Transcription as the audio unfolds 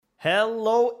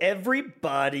Hello,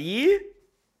 everybody.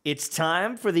 It's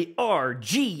time for the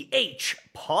RGH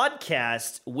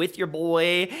podcast with your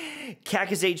boy,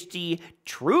 Cactus HD,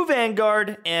 True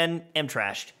Vanguard, and M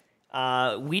Trashed.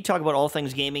 We talk about all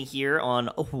things gaming here on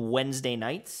Wednesday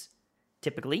nights,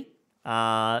 typically,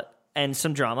 and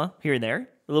some drama here and there.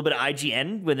 A little bit of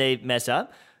IGN when they mess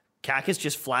up. Cactus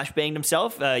just flashbanged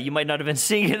himself. You might not have been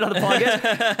seeing it on the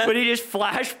podcast, but he just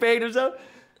flashbanged himself.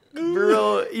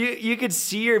 Bro, you could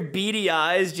see your beady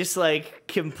eyes just like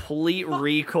complete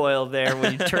recoil there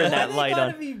when you turn that light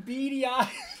on. Why do you gotta be beady eyes?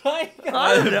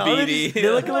 I don't know. Beady. They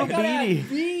look a little beady.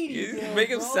 You make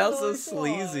him sound so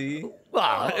sleazy.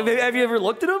 Wow. Have you ever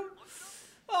looked at him?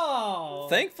 Oh.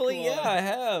 Thankfully, yeah, I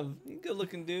have. You good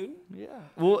looking dude. Yeah.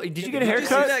 Well, did you get a Did you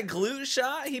see haircut? that glute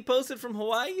shot he posted from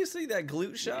Hawaii? You see that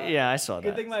glute shot? Yeah, I saw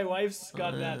Good that. thing my wife's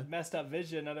got that messed up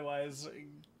vision. Otherwise,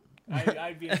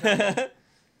 I'd be in trouble.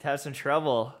 Have some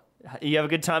trouble. You have a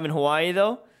good time in Hawaii,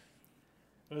 though?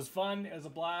 It was fun. It was a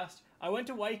blast. I went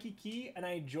to Waikiki and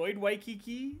I enjoyed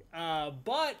Waikiki.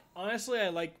 But honestly, I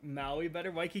like Maui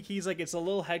better. Waikiki's like, it's a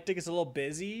little hectic. It's a little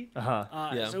busy.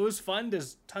 Yeah. So it was fun.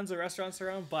 There's tons of restaurants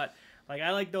around, but like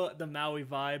I like the Maui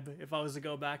vibe if I was to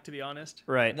go back, to be honest.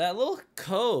 Right. That little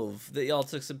cove that y'all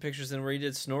took some pictures in where you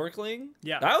did snorkeling.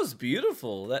 Yeah. That was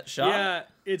beautiful. That shot. Yeah,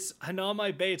 it's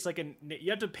Hanamai Bay. It's like you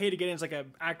have to pay to get in. It's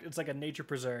like a nature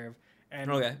preserve, and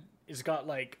Okay. it's got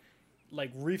like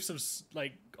reefs of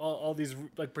like all these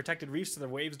like protected reefs, so the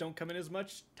waves don't come in as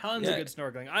much. Tons of Yeah. good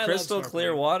snorkeling. I Crystal love snorkeling.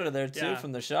 clear water there too Yeah.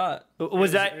 from the shot.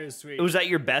 Was that it was sweet. was that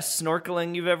your best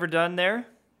snorkeling you've ever done there?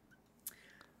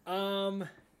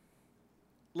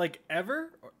 Like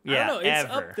ever? Yeah, I don't know. It's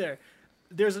ever. up there.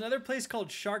 There's another place called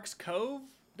Sharks Cove.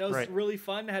 That was Right. really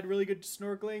fun. Had really good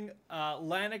snorkeling.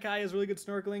 Lanikai is really good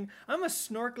snorkeling. I'm a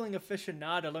snorkeling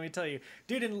aficionado, let me tell you.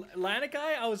 Dude, in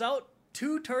Lanikai, I was out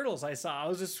 2 turtles I saw. I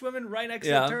was just swimming right next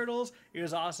to Yeah. the turtles. It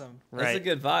was awesome. That's Right. a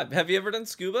good vibe. Have you ever done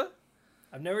scuba?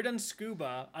 I've never done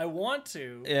scuba. I want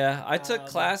to. Yeah, I took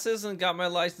classes and got my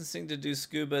licensing to do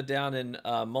scuba down in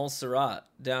Montserrat,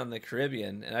 down in the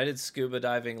Caribbean, and I did scuba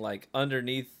diving like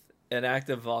underneath an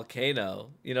active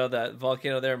volcano. You know that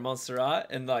volcano there in Montserrat,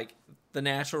 and like the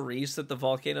natural reefs that the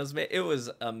volcanoes made. It was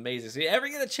amazing. So if you ever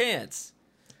get a chance,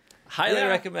 highly Yeah.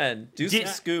 recommend do some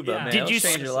scuba, yeah. man. Did It'll you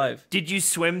change your life? Did you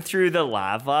swim through the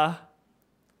lava?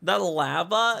 The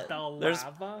lava. The There's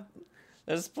lava?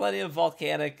 There's plenty of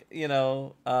volcanic,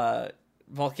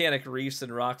 volcanic reefs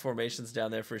and rock formations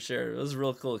down there for sure. It was a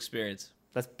real cool experience.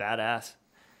 That's badass.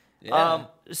 Yeah.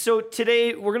 So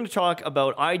today we're going to talk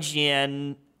about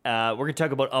IGN. We're going to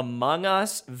talk about Among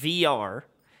Us VR.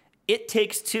 It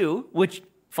Takes Two, which,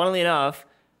 funnily enough,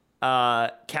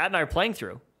 Kat and I are playing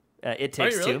through. It Are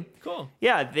Takes you really? Two. Cool.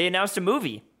 Yeah, they announced a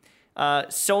movie.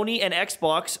 Sony and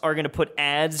Xbox are going to put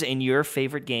ads in your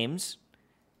favorite games.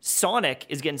 Sonic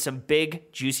is getting some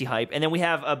big, juicy hype. And then we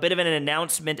have a bit of an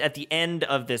announcement at the end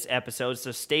of this episode,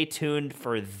 so stay tuned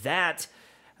for that.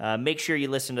 Make sure you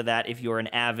listen to that if you're an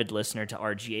avid listener to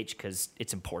RGH, because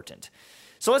it's important.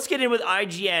 So let's get in with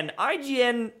IGN.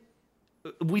 IGN,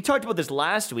 we talked about this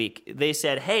last week. They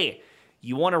said, hey,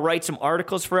 you want to write some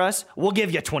articles for us? We'll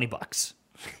give you $20.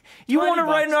 You want to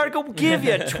write an article? We'll give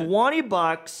you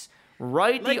 $20.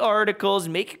 Write the articles,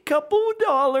 make a couple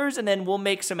dollars, and then we'll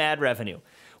make some ad revenue.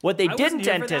 What they wasn't didn't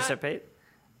here for that. anticipate.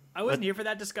 I wasn't here for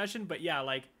that discussion, but yeah,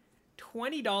 like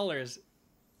 $20.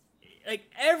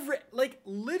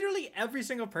 Literally every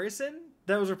single person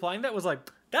that was replying to that was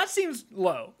like, that seems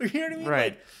low. You know what I mean?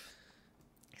 Right. Like,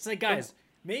 it's like, guys,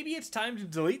 maybe it's time to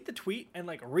delete the tweet and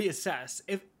like reassess.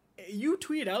 If you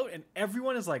tweet out and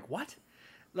everyone is like, what?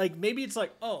 Like maybe it's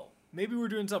like, oh, maybe we're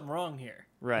doing something wrong here.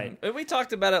 Right. And we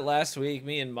talked about it last week,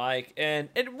 me and Mike, and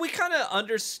we kind of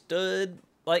understood,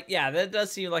 like, yeah, that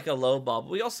does seem like a low ball, but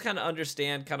we also kind of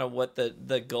understand kind of what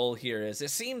the goal here is.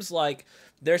 It seems like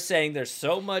they're saying there's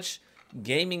so much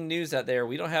gaming news out there,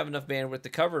 we don't have enough bandwidth to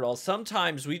cover it all.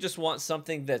 Sometimes we just want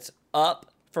something that's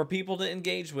up for people to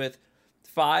engage with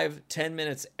 5-10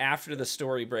 minutes after the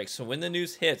story breaks. So when the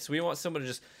news hits, we want someone to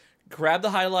just grab the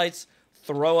highlights,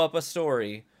 throw up a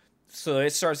story, so it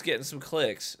starts getting some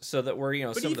clicks, so that we're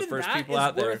But some of the even first that people is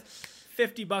out there. worth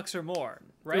 $50 or more,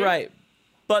 right? Right.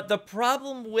 But the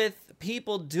problem with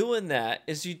people doing that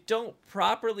is you don't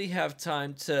properly have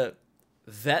time to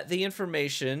vet the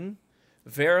information,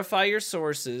 verify your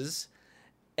sources,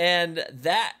 and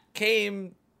that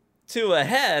came to a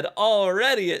head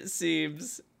already, it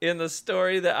seems, in the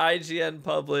story that IGN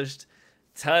published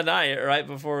tonight, right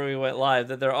before we went live,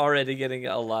 that they're already getting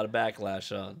a lot of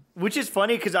backlash on. Which is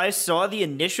funny because I saw the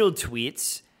initial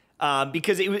tweets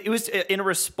because it was in a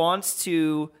response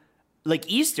to like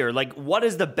Easter, like what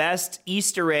is the best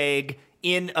Easter egg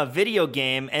in a video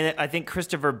game? And I think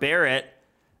Christopher Barrett,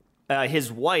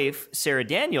 his wife, Sarah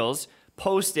Daniels,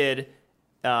 posted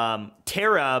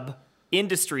Terab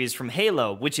Industries from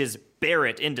Halo, which is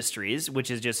Barrett Industries, which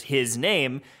is just his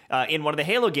name, in one of the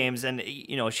Halo games. And,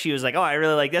 she was like, oh, I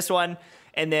really like this one.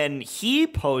 And then he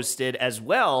posted as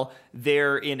well,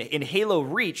 there in Halo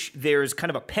Reach, there's kind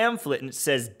of a pamphlet and it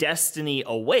says Destiny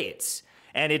Awaits.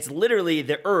 And it's literally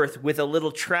the Earth with a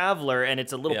little traveler, and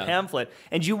it's a little pamphlet.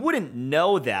 And you wouldn't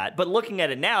know that. But looking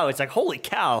at it now, it's like, holy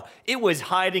cow, it was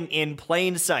hiding in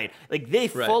plain sight. Like, they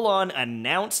full-on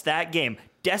announced that game.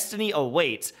 Destiny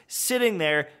Awaits, sitting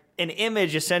there, an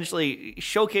image essentially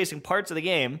showcasing parts of the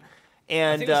game.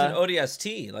 And I think it was an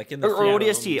ODST, like in the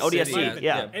ODST,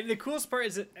 yeah. And the coolest part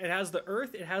is it has the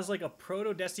Earth. It has like a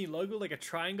proto Destiny logo, like a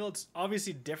triangle. It's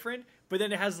obviously different, but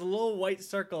then it has the little white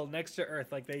circle next to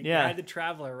Earth, like they had the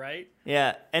Traveler, right?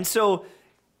 Yeah, and so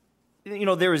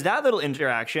there was that little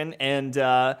interaction,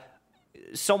 and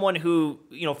someone who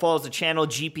follows the channel,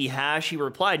 GP Hash, he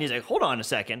replied, and he's like, "Hold on a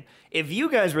second. If you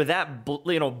guys were that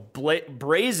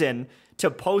brazen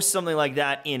to post something like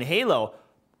that in Halo."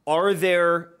 Are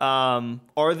there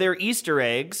Easter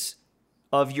eggs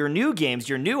of your new games,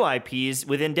 your new IPs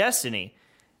within Destiny?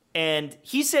 And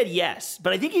he said yes,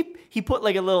 but I think he put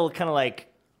like a little kind of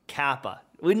like kappa.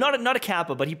 Well, not a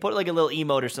kappa, but he put like a little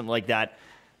emote or something like that.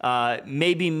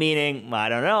 Maybe meaning, I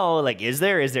don't know, like is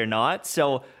there not?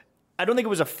 So I don't think it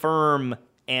was a firm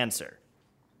answer.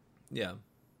 Yeah.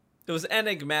 It was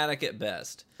enigmatic at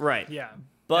best. Right. Yeah.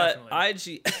 But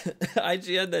definitely.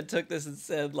 IGN then took this and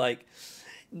said, like,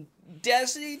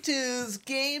 Destiny 2's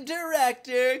game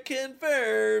director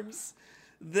confirms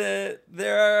that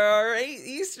there are 8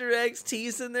 Easter eggs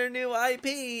teasing their new IP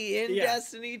in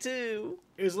Destiny 2.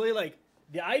 It was literally like,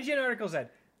 the IGN article said,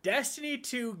 Destiny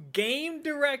 2 game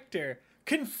director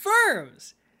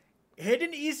confirms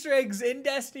hidden Easter eggs in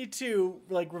Destiny 2,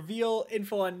 like reveal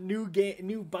info on new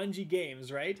Bungie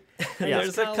games, right? And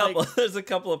There's a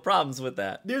couple of problems with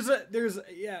that.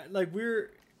 We're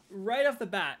right off the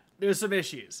bat, there's some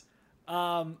issues.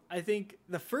 I think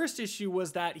the first issue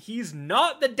was that he's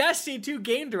not the Destiny 2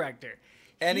 game director.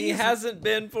 And he hasn't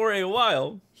been for a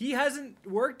while. He hasn't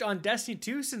worked on Destiny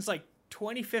 2 since like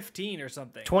 2015 or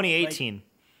something. 2018.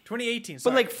 2018,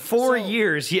 sorry. But like 4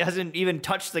 years, he hasn't even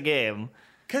touched the game.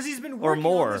 Because he's been working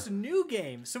on this new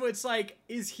game. So it's like,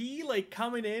 is he like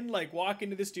coming in, like walk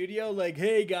into the studio, like,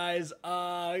 hey guys,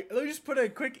 let me just put a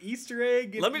quick Easter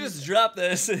egg. Let me just drop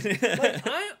this. Like,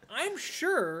 I'm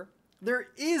sure there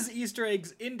is Easter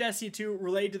eggs in Destiny 2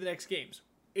 related to the next games.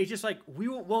 It's just like, we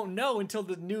won't know until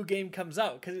the new game comes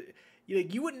out. Because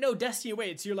you wouldn't know Destiny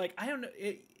Awaits. You're like, I don't know.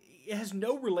 It has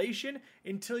no relation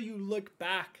until you look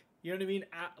back. You know what I mean?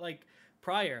 Like,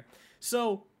 prior.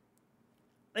 So,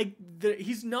 like,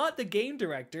 he's not the game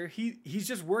director. He's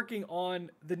just working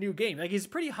on the new game. Like, he's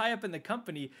pretty high up in the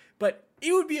company. But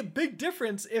it would be a big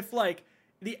difference if, like,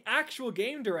 the actual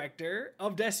game director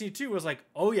of Destiny 2 was like,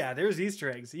 oh yeah, there's Easter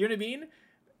eggs. You know what I mean?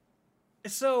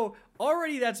 So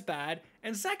already that's bad.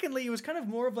 And secondly, it was kind of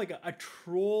more of like a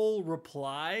troll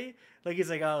reply. Like,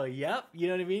 he's like, oh, yep, you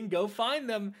know what I mean? Go find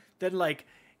them. Then like,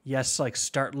 yes, like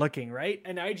start looking, right?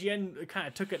 And IGN kind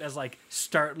of took it as like,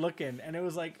 start looking. And it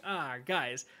was like,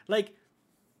 guys, like,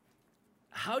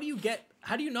 how do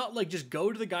you not like just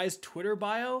go to the guy's Twitter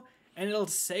bio and it'll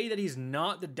say that he's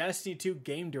not the Destiny 2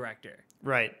 game director?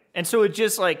 Right. And so it's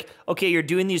just like, okay, you're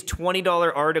doing these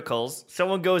 $20 articles.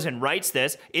 Someone goes and writes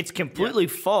this. It's completely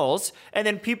false. And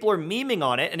then people are memeing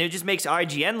on it. And it just makes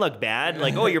IGN look bad.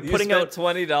 Like, oh, you're putting out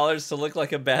 $20 to look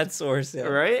like a bad source. Yeah.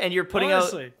 Right. And you're putting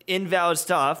out invalid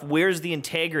stuff. Where's the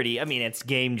integrity? I mean, it's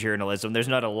game journalism. There's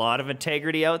not a lot of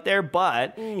integrity out there,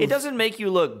 but it doesn't make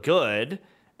you look good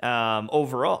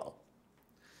overall.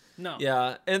 No.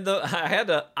 Yeah. And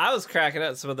I was cracking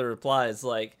up some of the replies,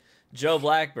 like Joe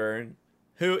Blackburn,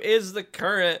 who is the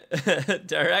current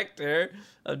director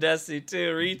of Destiny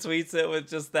 2, retweets it with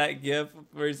just that gif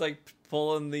where he's like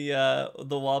pulling the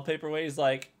wallpaper away. He's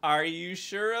like, "Are you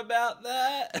sure about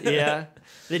that?" Yeah,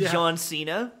 John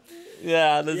Cena.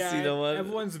 Yeah, the Cena one.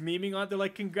 Everyone's memeing on it. They're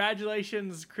like,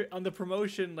 "Congratulations on the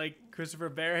promotion!" Like Christopher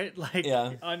Barrett, like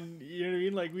on, you know what I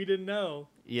mean? Like, we didn't know.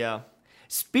 Yeah.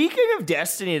 Speaking of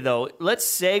Destiny, though, let's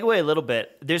segue a little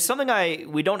bit. There's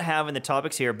something we don't have in the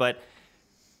topics here, but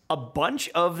a bunch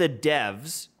of the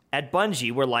devs at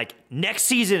Bungie were like, next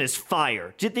season is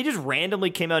fire. They just randomly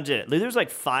came out and did it. There's like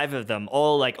 5 of them,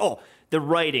 all like, oh, the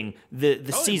writing, the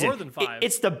season. More than 5.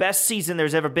 It's the best season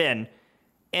there's ever been.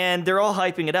 And they're all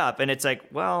hyping it up. And it's like,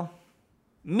 well,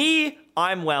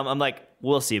 I'm like,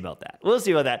 we'll see about that.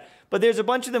 But there's a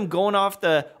bunch of them going off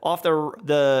the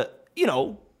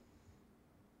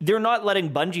they're not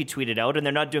letting Bungie tweet it out, and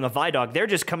they're not doing a Vidoc. They're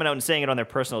just coming out and saying it on their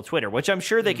personal Twitter, which I'm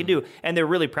sure they can do, and they're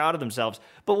really proud of themselves.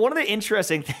 But one of the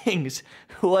interesting things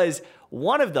was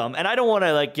one of them, and I don't want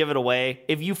to like give it away.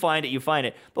 If you find it, you find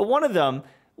it. But one of them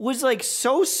was like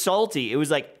so salty. It was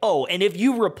like, oh, and if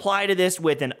you reply to this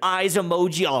with an eyes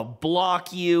emoji, I'll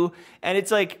block you. And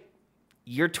it's like,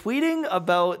 you're tweeting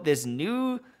about this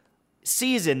new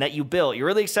season that you built. You're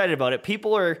really excited about it.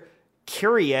 People are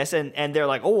curious and they're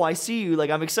like, oh, I see you. Like,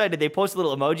 I'm excited. They post a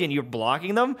little emoji and you're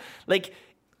blocking them. Like,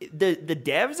 the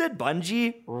devs at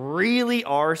Bungie really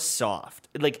are soft.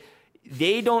 Like,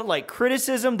 they don't like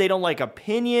criticism. They don't like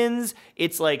opinions.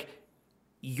 It's like,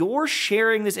 you're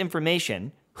sharing this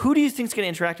information. Who do you think's going to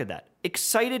interact with that?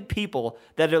 Excited people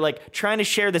that are like trying to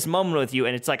share this moment with you,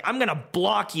 and it's like, I'm going to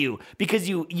block you because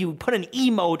you put an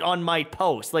emote on my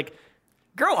post. Like,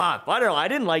 grow up. I don't know. I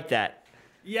didn't like that.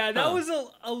 Yeah, that was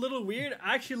a little weird.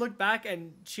 I actually looked back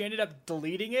and she ended up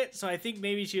deleting it, so I think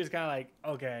maybe she was kind of like,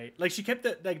 okay. Like, she kept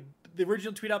the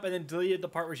original tweet up and then deleted the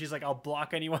part where she's like, I'll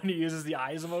block anyone who uses the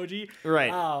eyes emoji.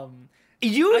 Right.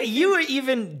 You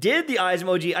even did the eyes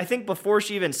emoji, I think, before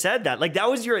she even said that. Like, that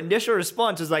was your initial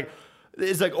response. It's like,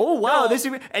 oh wow, this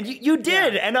is, and you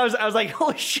did, and I was like,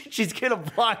 holy shit, she's gonna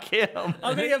block him.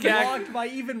 I'm gonna get blocked by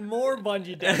even more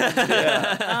Bungie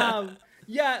devs.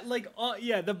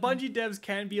 The Bungie devs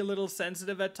can be a little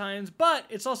sensitive at times, but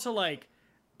it's also like,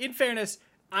 in fairness,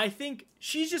 I think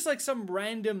she's just like some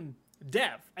random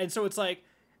dev, and so it's like,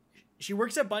 she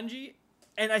works at Bungie,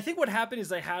 and I think what happened is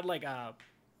they had like a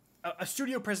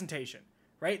studio presentation,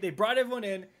 right? They brought everyone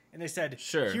in and they said,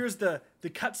 sure, here's the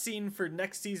cutscene for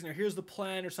next season, or here's the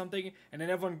plan or something. And then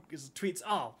everyone tweets,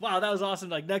 oh, wow, that was awesome.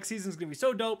 Like, next season's going to be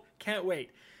so dope. Can't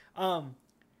wait.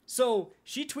 So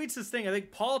she tweets this thing. I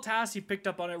think Paul Tassi picked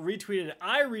up on it, retweeted it.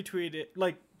 I retweeted it,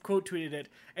 like, quote tweeted it.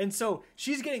 And so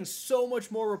she's getting so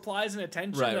much more replies and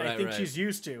attention than I think she's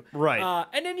used to. Right.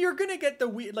 And then you're going to get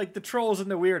the trolls and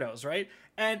the weirdos, right?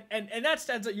 And that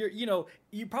stands that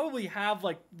you probably have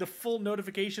like the full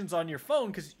notifications on your phone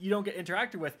because you don't get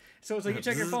interacted with. So it's like you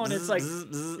check your phone, it's like,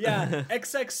 yeah,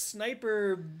 XX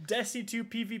Sniper Destiny 2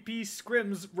 PvP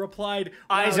Scrims replied,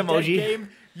 wow, eyes emoji. Game,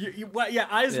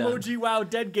 eyes emoji. Wow,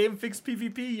 dead game, fixed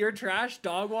PvP. You're trash.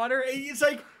 Dog water. It's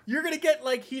like you're gonna get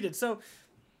like heated. So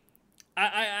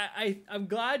I'm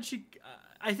glad she.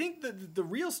 I think the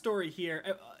real story here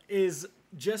is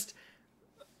just,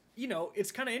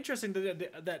 it's kind of interesting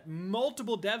that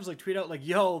multiple devs like tweet out like,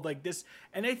 yo, like this,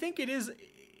 and I think it is,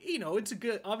 it's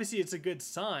a good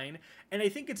sign, and I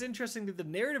think it's interesting that the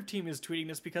narrative team is tweeting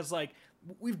this because like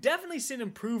we've definitely seen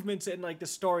improvements in like the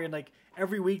story, and like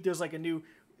every week there's like a new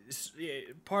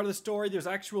part of the story. There's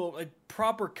actual like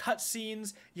proper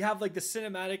cutscenes. You have like the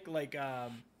cinematic like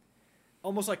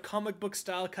almost like comic book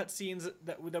style cutscenes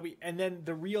that we, and then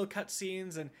the real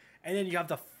cutscenes, and then you have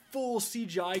the full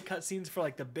CGI cutscenes for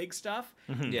like the big stuff.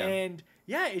 Mm-hmm. Yeah. And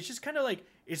yeah, it's just kind of like,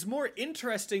 it's more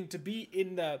interesting to be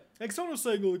in the, like someone was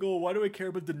saying like, oh, why do I care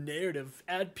about the narrative?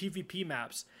 Add PvP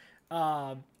maps.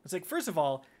 It's like, first of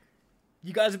all,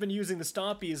 you guys have been using the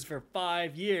Stompies for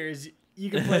 5 years. You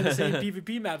can play the same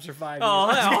PvP maps for 5 years. I'm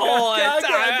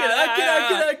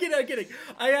kidding.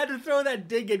 I had to throw that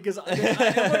dig in because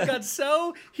everyone got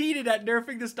so heated at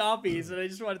nerfing the Stompies, and I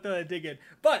just want to throw that dig in.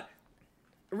 But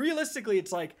realistically,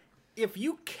 it's like, if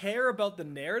you care about the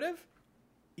narrative,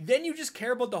 then you just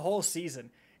care about the whole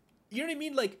season. You know what I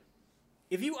mean? Like,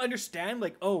 if you understand,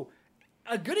 like, oh,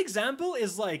 a good example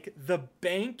is like the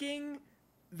banking,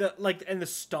 and the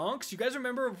stonks. You guys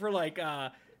remember for like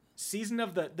season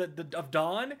of of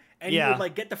Dawn, and you would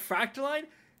like get the fractal line,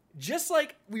 just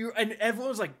like and everyone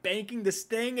was like banking this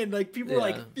thing, and like people were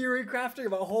like theory crafting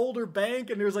about hold or bank,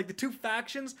 and there was like the two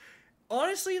factions.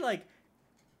 Honestly, like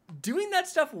doing that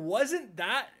stuff wasn't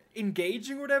that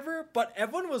engaging or whatever, but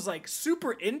everyone was like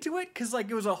super into it because like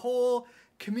it was a whole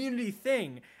community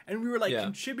thing, and we were like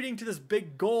contributing to this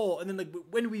big goal, and then like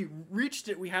when we reached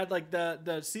it, we had like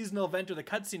the seasonal event or the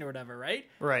cutscene or whatever, right?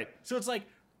 So it's like,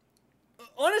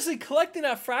 honestly, collecting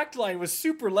that fract line was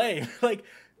super lame. Like,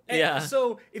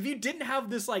 so if you didn't have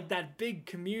this like that big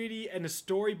community and a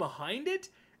story behind it,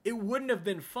 it wouldn't have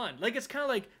been fun. Like, it's kind of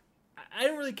like, I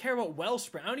don't really care about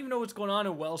Wellspring. I don't even know what's going on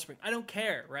in Wellspring. I don't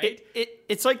care, right?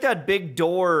 It's like that big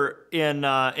door in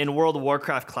World of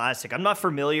Warcraft Classic. I'm not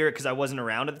familiar because I wasn't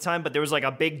around at the time, but there was like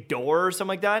a big door or something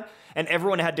like that, and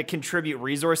everyone had to contribute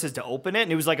resources to open it,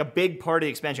 and it was like a big part of the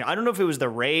expansion. I don't know if it was the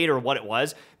raid or what it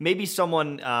was. Maybe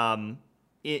someone on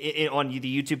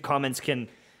the YouTube comments can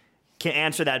can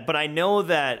answer that, but I know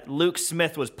that Luke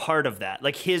Smith was part of that.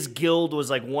 Like his guild was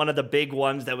like one of the big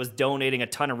ones that was donating a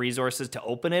ton of resources to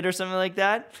open it or something like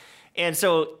that. And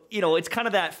so, it's kind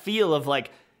of that feel of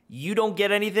like you don't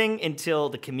get anything until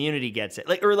the community gets it.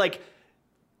 Like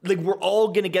we're all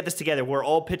going to get this together. We're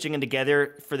all pitching in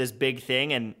together for this big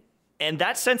thing, and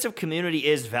that sense of community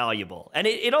is valuable. And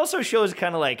it also shows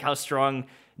kind of like how strong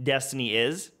Destiny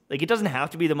is. Like it doesn't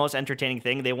have to be the most entertaining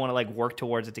thing. They want to like work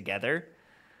towards it together.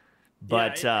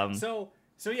 But so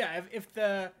yeah, if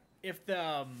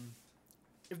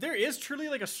there is truly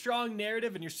like a strong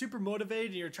narrative and you're super motivated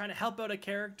and you're trying to help out a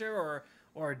character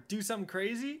or do something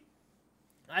crazy,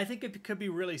 I think it could be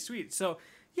really sweet. So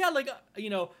yeah, like I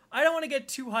don't want to get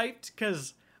too hyped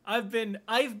because I've been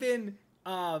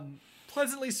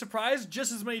pleasantly surprised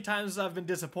just as many times as I've been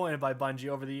disappointed by Bungie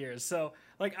over the years. So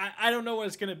like I don't know what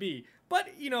it's gonna be. But,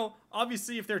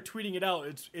 obviously if they're tweeting it out,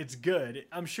 it's good.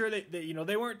 I'm sure they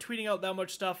weren't tweeting out that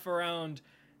much stuff around,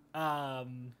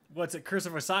 Curse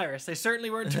of Osiris. They certainly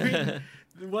weren't tweeting.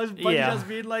 Bungie just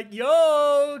being like,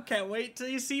 yo, can't wait till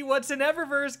you see what's in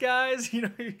Eververse, guys.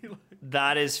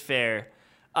 That is fair.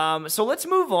 So let's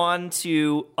move on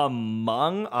to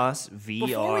Among Us VR.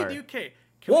 Before we do, can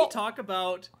we talk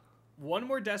about one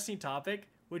more Destiny topic,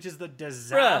 which is the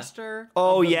disaster?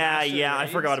 Oh, of the yeah, Master I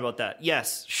Raids? forgot about that.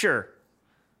 Yes, sure.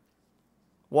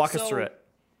 Walk us through it.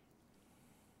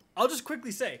 I'll just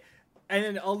quickly say,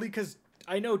 and then because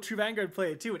I know True Vanguard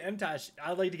played it too, and MTash,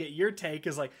 I'd like to get your take,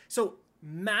 is like, so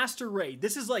Master Raid,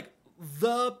 this is like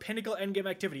the pinnacle endgame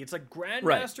activity. It's like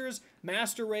Grandmasters,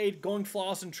 Master Raid, going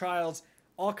flawless and trials,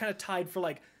 all kind of tied for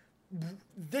like,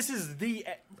 this is the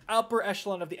upper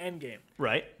echelon of the endgame.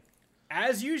 Right.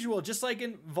 As usual, just like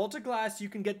in Vault of Glass, you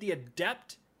can get the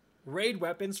Adept raid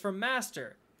weapons from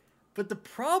Master. But the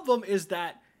problem is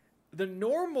that the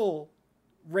normal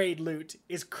raid loot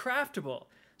is craftable.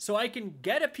 So I can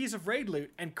get a piece of raid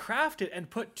loot and craft it and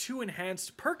put 2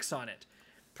 enhanced perks on it.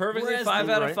 Perfectly Whereas 5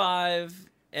 out of 5.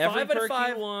 Every 5 out of perk 5.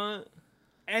 you want.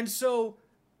 And so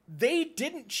they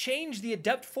didn't change the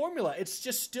Adept formula. It's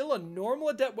just still a normal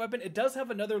Adept weapon. It does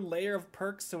have another layer of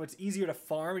perks, so it's easier to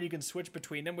farm and you can switch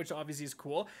between them, which obviously is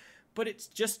cool. But it's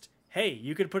just, hey,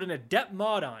 you could put an Adept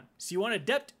mod on. So you want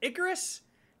Adept Icarus?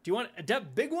 Do you want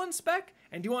Adept Big One spec?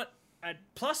 And do you want a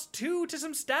 +2 to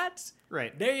some stats?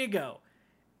 Right. There you go.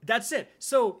 That's it.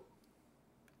 So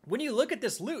when you look at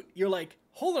this loot, you're like,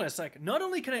 hold on a sec. Not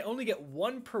only can I only get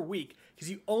 1 per week,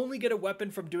 because you only get a weapon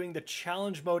from doing the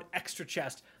challenge mode extra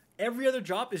chest. Every other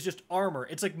drop is just armor.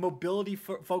 It's like mobility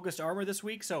focused armor this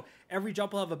week. So every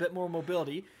drop will have a bit more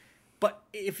mobility. But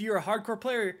if you're a hardcore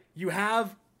player, you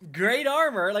have great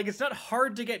armor. Like, it's not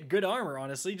hard to get good armor,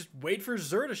 honestly. Just wait for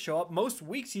Xur to show up. Most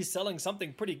weeks he's selling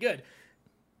something pretty good.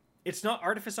 It's not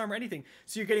artifice armor or anything.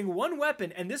 So you're getting 1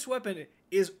 weapon, and this weapon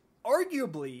is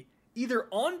arguably either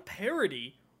on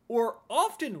parity or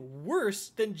often worse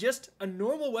than just a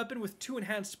normal weapon with 2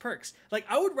 enhanced perks. Like,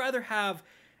 I would rather have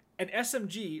an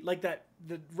SMG, like that,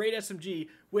 the Raid SMG,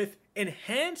 with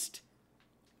enhanced,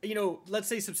 let's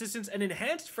say subsistence and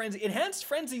enhanced frenzy. Enhanced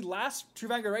frenzy lasts, True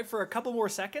Vanguard, right, for a couple more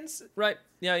seconds? Right.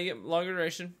 Yeah, you get longer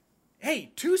duration.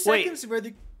 Hey, 2 seconds where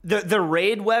The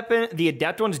raid weapon, the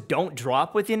Adept ones don't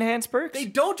drop with the enhanced perks? they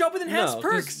don't drop with enhanced No,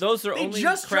 'cause perks. those are They only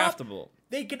just drop- craftable.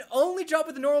 They can only drop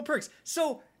with the normal perks.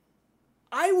 So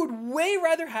I would way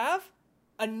rather have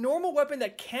a normal weapon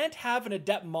that can't have an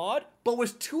Adept mod, but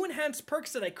with 2 enhanced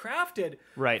perks that I crafted,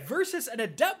 Right. versus an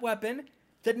Adept weapon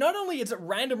that not only is it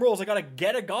random rolls, I gotta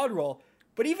get a god roll,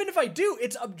 but even if I do,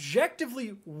 it's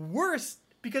objectively worse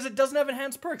because it doesn't have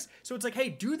enhanced perks. So it's like, hey,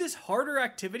 do this harder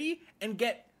activity and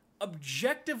get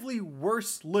objectively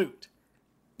worse loot.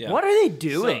 Yeah. What are they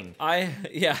doing?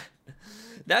 Yeah.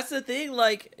 That's the thing.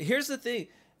 Like, here's the thing.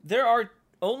 There are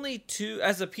only 2,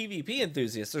 as a PvP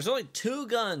enthusiast, there's only 2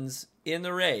 guns in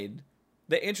the raid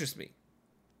that interest me.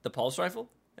 The Pulse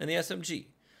Rifle and the SMG.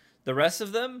 The rest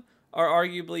of them are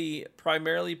arguably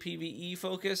primarily PvE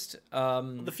focused.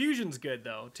 The Fusion's good,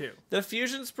 though, too. The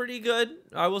Fusion's pretty good.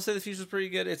 I will say the Fusion's pretty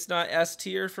good. It's not S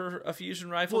tier for a Fusion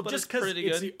rifle, Well, but just it's because pretty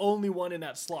it's good. the only one in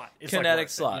that slot. It's Kinetic worth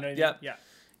it, slot, you know what I mean? yep.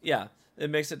 Yeah. Yeah, it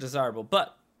makes it desirable.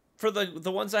 But for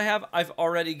the ones I have, I've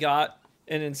already got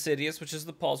an Insidious, which is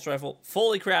the Pulse Rifle,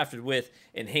 fully crafted with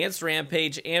enhanced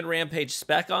Rampage and Rampage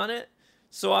spec on it.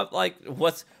 So I'm like,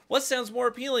 what sounds more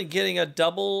appealing? Getting a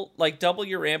double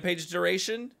your Rampage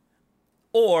duration,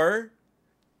 or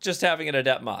just having an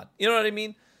Adept mod? You know what I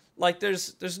mean? Like,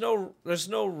 there's no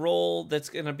role that's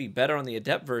gonna be better on the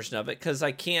Adept version of it, because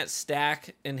I can't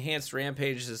stack enhanced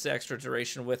Rampage's extra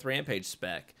duration with Rampage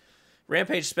spec.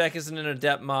 Rampage spec isn't an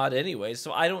Adept mod anyway,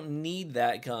 so I don't need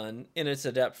that gun in its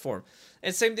Adept form.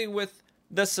 And same thing with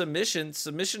the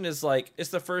submission is like, it's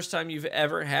the first time you've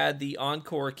ever had the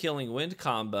Encore Killing Wind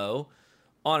combo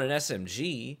on an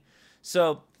SMG.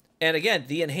 So, and again,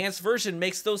 the enhanced version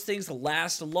makes those things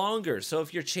last longer. So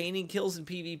if you're chaining kills in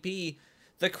PvP,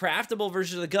 the craftable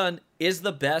version of the gun is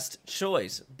the best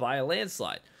choice by a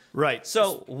landslide. Right.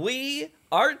 So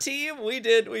our team, we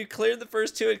cleared the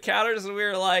first 2 encounters, and we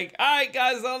were like, all right,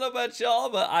 guys, I don't know about y'all,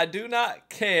 but I do not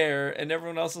care. And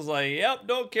everyone else was like, yep,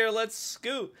 don't care, let's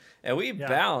scoot. And we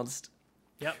bounced.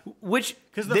 Yep. Which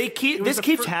Because this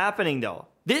keeps happening though.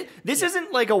 This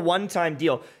isn't like a one-time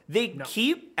deal. They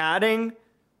keep adding.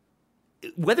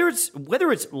 Whether it's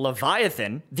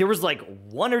Leviathan, there was like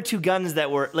 1 or 2 guns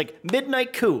that were like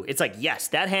Midnight Coup. It's like, yes,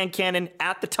 that hand cannon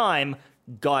at the time,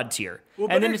 god tier. Well,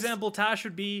 and better example, Tash,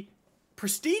 would be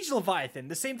Prestige Leviathan.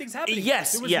 The same thing's happening.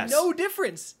 Yes, there was no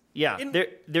difference. Yeah,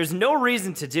 there's no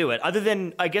reason to do it other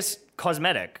than, I guess,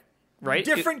 cosmetic, right?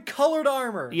 Different colored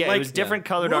armor. Yeah, like, it was different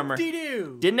colored armor.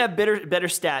 Whoop-de-doo. Didn't have better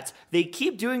stats. They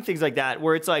keep doing things like that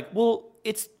where it's like, well,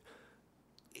 it's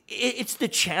the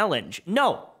challenge.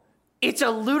 No, it's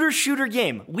a looter shooter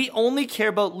game. We only care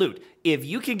about loot. If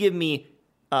you can give me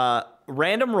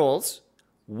random rolls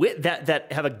with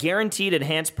that have a guaranteed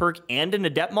enhanced perk and an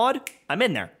adept mod, I'm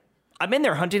in there. I'm in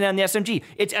there hunting down the SMG.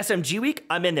 It's SMG week.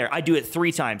 I'm in there. I do it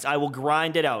 3 times. I will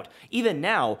grind it out. Even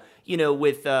now,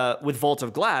 with Vault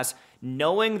of Glass,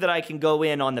 knowing that I can go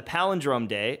in on the Palindrome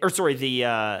day, the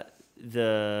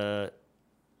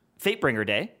Fatebringer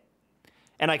day,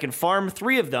 and I can farm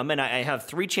 3 of them, and I have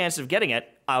 3 chances of getting it,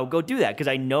 I'll go do that because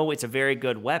I know it's a very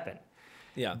good weapon.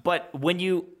 Yeah. But when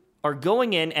you are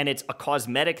going in and it's a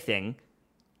cosmetic thing,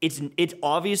 it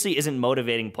obviously isn't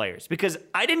motivating players because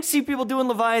I didn't see people doing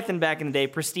Leviathan back in the day,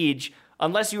 Prestige,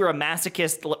 unless you were a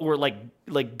masochist or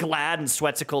like Glad and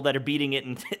Sweatcicle that are beating it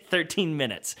in 13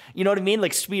 minutes. You know what I mean?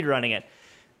 Like speedrunning it.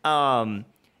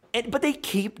 But they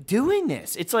keep doing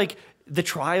this. It's like the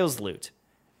Trials loot.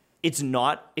 It's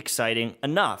not exciting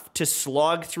enough to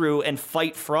slog through and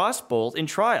fight Frostbolt in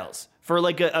Trials for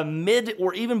like a mid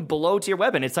or even below tier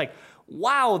weapon. It's like,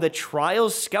 wow, the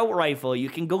Trials Scout Rifle. You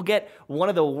can go get one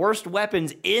of the worst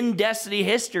weapons in Destiny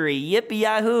history. Yippee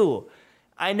yahoo.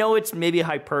 I know it's maybe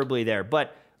hyperbole there,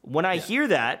 but when I hear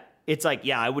that, it's like,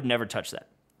 yeah, I would never touch that.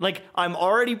 Like, I'm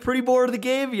already pretty bored of the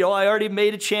game. I already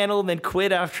made a channel and then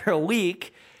quit after a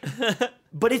week.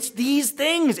 But it's these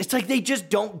things. It's like they just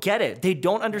don't get it. They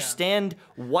don't understand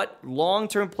what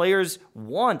long-term players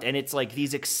want. And it's like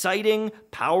these exciting,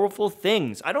 powerful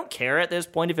things. I don't care at this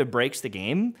point if it breaks the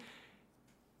game.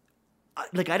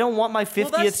 Like, I don't want my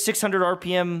 50th 600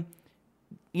 RPM,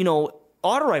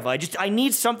 auto rifle. I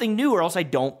need something new or else I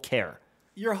don't care.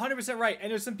 You're 100% right. And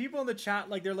there's some people in the chat,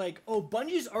 like, they're like, oh,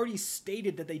 Bungie's already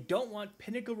stated that they don't want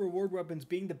pinnacle reward weapons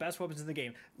being the best weapons in the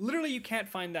game. Literally, you can't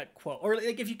find that quote. Or,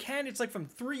 like, if you can, it's, like, from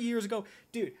 3 years ago.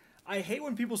 Dude, I hate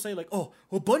when people say, like, oh,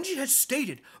 well, Bungie has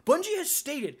stated. Well,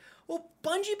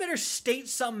 Bungie better state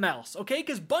something else, okay?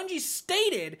 Because Bungie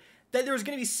stated that there was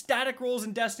going to be static rolls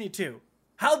in Destiny 2.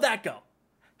 How'd that go?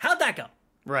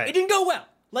 Right. It didn't go well.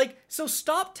 Like, so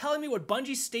stop telling me what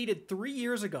Bungie stated 3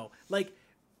 years ago. Like,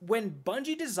 when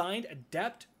Bungie designed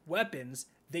adept weapons,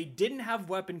 they didn't have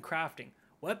weapon crafting.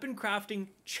 Weapon crafting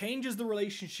changes the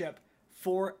relationship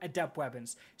for adept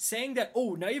weapons. Saying that,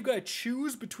 oh, now you've got to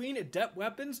choose between adept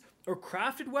weapons or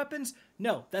crafted weapons,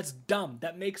 no, that's dumb.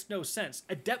 That makes no sense.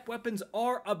 Adept weapons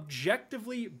are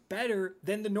objectively better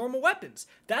than the normal weapons.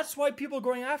 That's why people are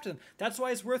going after them. That's why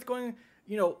it's worth going,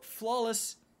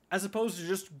 flawless as opposed to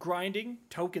just grinding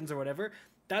tokens or whatever.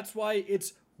 That's why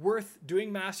it's worth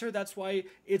doing master. That's why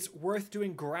it's worth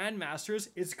doing grandmasters.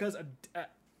 It's because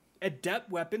adept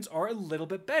weapons are a little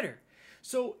bit better.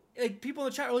 So, like, people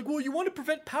in the chat are like, well, you want to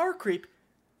prevent power creep.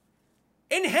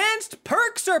 Enhanced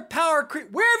perks are power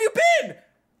creep. Where have you been?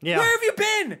 Yeah. Where have you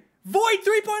been? Void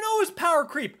 3.0 is power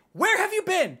creep. Where have you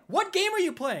been? What game are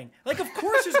you playing? Like, of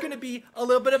course there's going to be a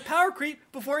little bit of power creep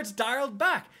before it's dialed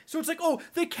back. So it's like, oh,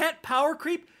 they can't power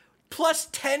creep plus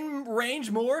 10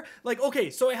 range more. Like, okay,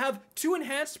 so I have 2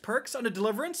 enhanced perks on a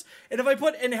Deliverance, and if I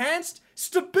put enhanced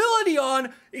stability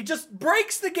on, it just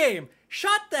breaks the game.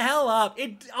 Shut the hell up.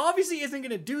 It obviously isn't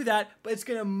going to do that, but it's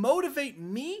going to motivate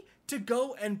me to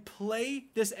go and play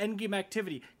this endgame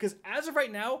activity. Because as of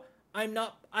right now, I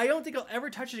don't think I'll ever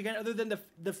touch it again other than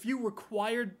the few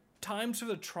required times for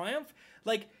the Triumph.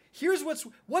 Like, here's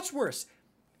what's worse.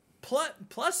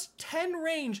 Plus 10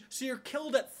 range, so you're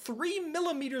killed at 3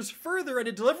 millimeters further at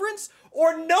a Deliverance,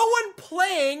 or no one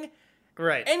playing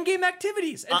endgame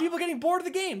activities and people getting bored of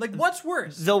the game. Like, what's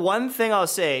worse? The one thing I'll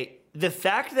say, the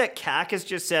fact that CAC has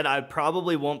just said I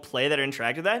probably won't play that or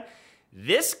interact with that,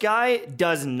 this guy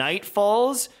does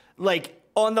Nightfalls like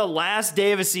on the last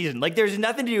day of a season. Like, there's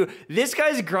nothing to do. This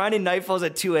guy's grinding Nightfalls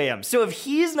at 2 a.m. So if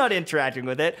he's not interacting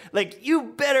with it, like,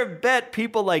 you better bet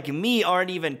people like me aren't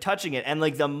even touching it. And,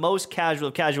 like, the most casual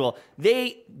of casual,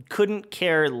 they couldn't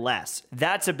care less.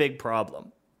 That's a big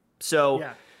problem. So,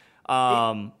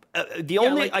 I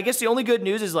guess the only good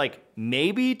news is, like,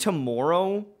 maybe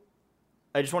tomorrow,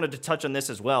 I just wanted to touch on this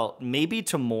as well. Maybe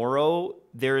tomorrow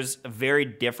there's a very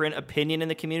different opinion in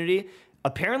the community.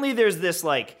 Apparently there's this,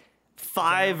 like,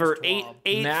 5 or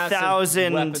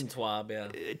 8,000 weapon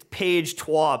twab, page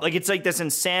twab. Like, it's like this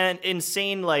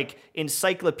insane like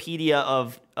encyclopedia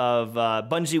of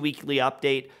Bungie Weekly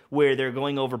Update where they're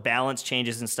going over balance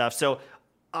changes and stuff. So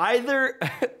either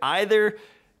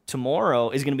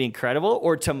tomorrow is going to be incredible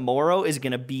or tomorrow is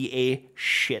going to be a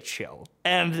shit show.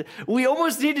 And we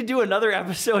almost need to do another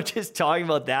episode just talking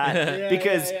about that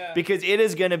because it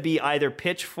is going to be either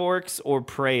pitchforks or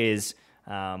praise,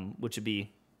 which would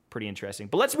be pretty interesting.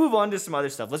 But let's move on to some other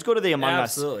stuff. Let's go to the Among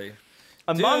Us. Absolutely.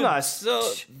 Among Us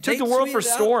took the world for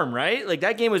storm, right? Like,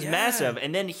 that game was massive.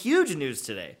 And then huge news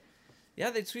today. Yeah,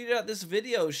 they tweeted out this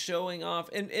video showing off,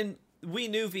 and we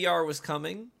knew VR was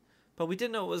coming, but we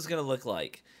didn't know what it was going to look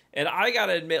like. And I got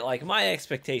to admit, like, my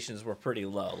expectations were pretty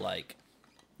low. Like,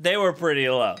 they were pretty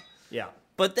low. Yeah.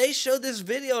 But they showed this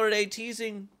video today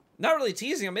teasing, not really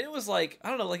teasing. I mean, it was like, I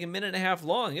don't know, like a minute and a half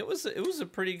long. It was a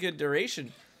pretty good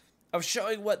duration of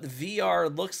showing what the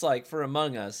VR looks like for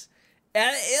Among Us.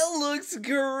 And it looks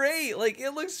great. Like,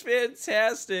 it looks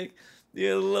fantastic.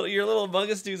 Your little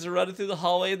Among Us dudes are running through the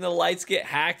hallway and the lights get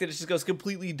hacked and it just goes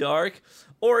completely dark.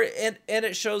 And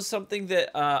it shows something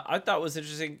that I thought was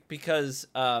interesting because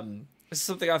this is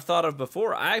something I've thought of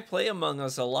before. I play Among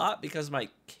Us a lot because my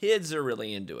kids are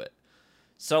really into it.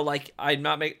 So, like,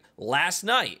 last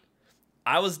night,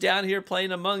 I was down here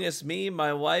playing Among Us, me,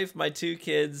 my wife, my 2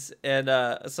 kids, and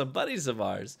some buddies of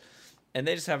ours. And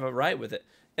they just have a right with it.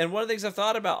 And one of the things I've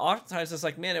thought about oftentimes is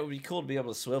like, man, it would be cool to be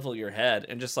able to swivel your head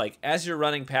and just like, as you're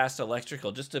running past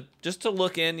electrical, just to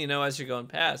look in, as you're going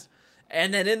past.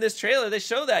 And then in this trailer, they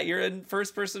show that you're in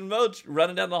first person mode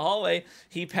running down the hallway.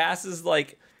 He passes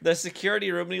like the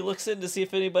security room and he looks in to see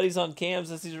if anybody's on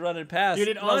cams as he's running past. Dude,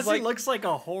 it honestly looks like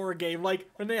a horror game. Like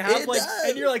when they have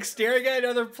and you're like staring at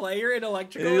another player in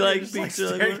electrical, and like, just, like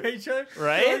staring at each other,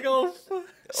 right? Like, oh,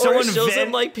 someone shows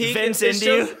him like peeking vents into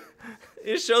you.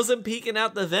 It shows him peeking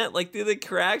out the vent, like through the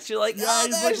cracks. You're like, yeah,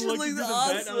 he's like looking through the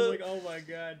awesome. vent. I was like, oh my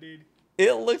god, dude.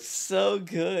 It looks so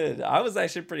good. I was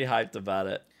actually pretty hyped about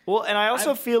it. Well, and I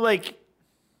also feel like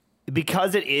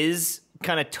because it is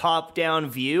kind of top-down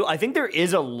view, I think there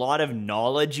is a lot of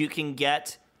knowledge you can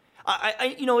get.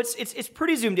 It's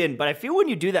pretty zoomed in, but I feel when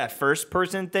you do that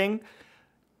first-person thing,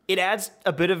 it adds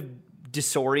a bit of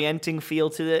disorienting feel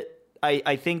to it.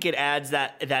 I think it adds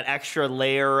that extra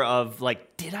layer of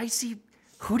like,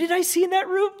 who did I see in that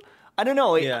room? I don't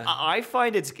know. Yeah. I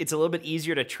find it's a little bit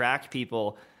easier to track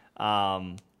people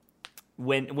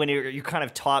when you're kind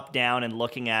of top down and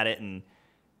looking at it, and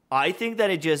I think that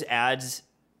it just adds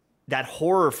that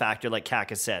horror factor, like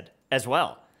Kaka said, as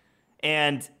well.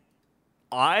 And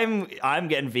I'm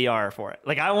getting VR for it.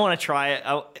 Like, I want to try it.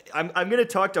 I'm going to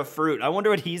talk to Fruit. I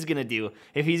wonder what he's going to do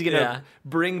if he's going to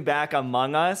bring back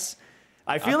Among Us.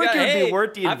 I feel like it would be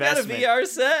worth the investment. I've got a VR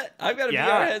set. I've got a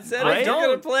VR headset. Right? If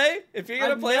you're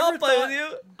going to play, I'll play with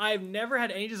you. I've never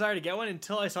had any desire to get one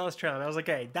until I saw this trailer. I was like,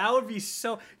 hey, that would be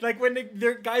so... Like, when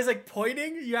the guy's, like,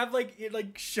 pointing, you have, like, it,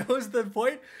 like, shows the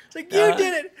point. It's like, you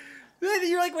did it! Then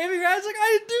you're, like, waving your hands, like,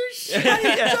 I didn't do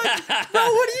shit!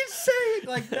 No, what are you saying?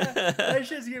 Like, that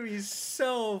shit's gonna be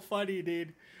so funny,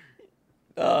 dude.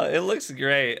 It looks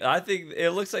great. I think it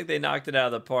looks like they knocked it out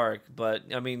of the park, but,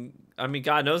 I mean,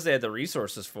 God knows they had the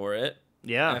resources for it.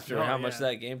 Yeah. After how much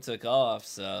that game took off,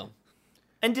 so...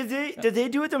 And did they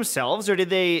do it themselves, or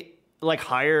did they like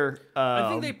hire? I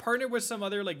think they partnered with some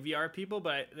other like VR people,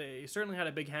 but they certainly had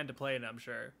a big hand to play in it, I'm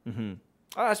sure. Mm-hmm.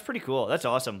 Oh, that's pretty cool. That's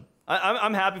awesome.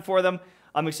 I'm happy for them.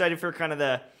 I'm excited for kind of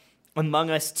the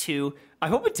Among Us 2. I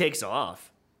hope it takes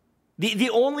off. The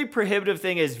only prohibitive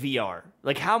thing is VR.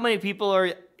 Like, how many people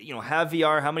have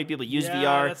VR? How many people use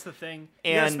VR? That's the thing.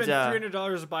 You gotta spend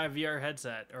 $300 to buy a VR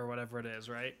headset or whatever it is,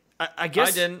 right? I guess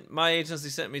I didn't. My agency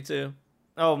sent me to.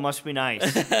 Oh, must be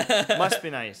nice. Must be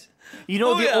nice. The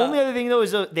only other thing though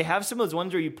is they have some of those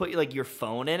ones where you put like your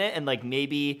phone in it and like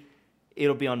maybe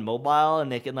it'll be on mobile and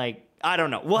they can like, I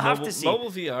don't know. We'll have to see. Mobile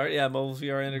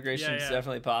VR integration is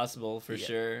definitely possible for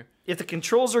sure. If the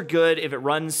controls are good, if it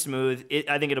runs smooth,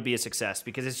 I think it'll be a success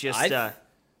because it's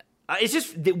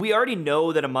just we already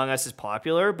know that Among Us is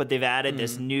popular, but they've added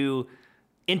this new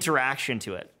interaction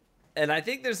to it. And I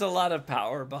think there's a lot of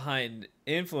power behind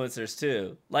influencers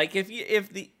too. Like if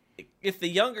the if the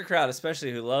younger crowd,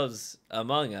 especially who loves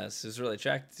Among Us, who's really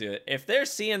attracted to it, if they're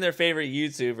seeing their favorite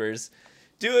YouTubers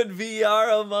doing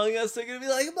VR Among Us, they're gonna be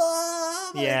like,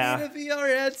 "Mom, Yeah. I need a VR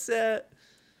headset."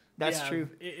 That's Yeah, true.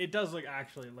 It does look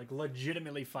actually like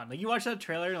legitimately fun. Like you watch that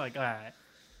trailer, you're like, all right,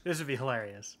 this would be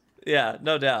hilarious. Yeah,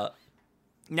 no doubt.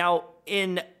 Now,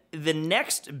 in the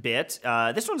next bit,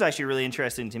 this one's actually really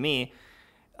interesting to me.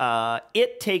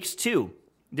 It Takes Two.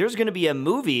 There's going to be a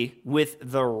movie with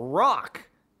The Rock.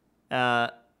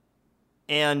 And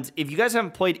if you guys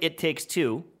haven't played It Takes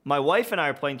Two, my wife and I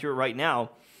are playing through it right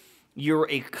now. You're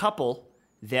a couple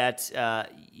that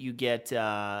you get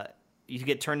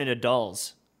turned into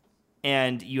dolls.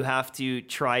 And you have to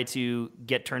try to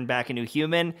get turned back into a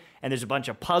human. And there's a bunch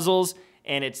of puzzles.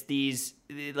 And it's these,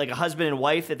 like a husband and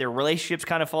wife, that their relationship's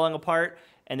kind of falling apart.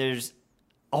 And there's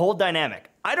a whole dynamic.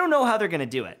 I don't know how they're going to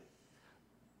do it.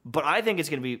 But I think it's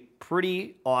going to be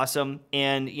pretty awesome.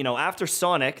 And, you know, after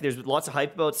Sonic, there's lots of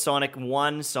hype about Sonic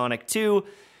 1, Sonic 2.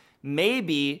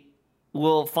 Maybe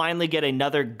we'll finally get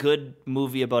another good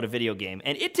movie about a video game.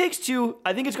 And It Takes Two,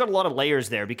 I think it's got a lot of layers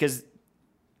there because,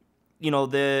 you know,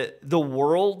 the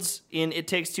worlds in It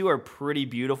Takes Two are pretty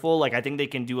beautiful. Like, I think they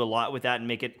can do a lot with that and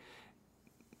make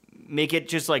it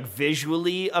just, like,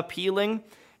 visually appealing.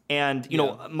 And, you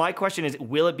know, my question is,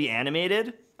 will it be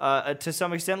animated? To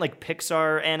some extent, like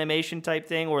Pixar animation type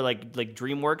thing, or like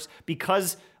DreamWorks,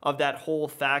 because of that whole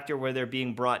factor where they're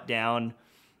being brought down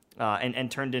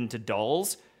and turned into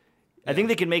dolls. Yeah. I think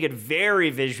they can make it very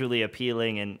visually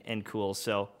appealing and cool.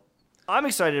 So I'm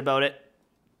excited about it.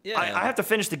 Yeah, I have to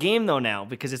finish the game though now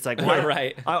because it's like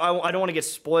right. I don't want to get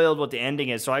spoiled what the ending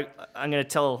is. So I'm gonna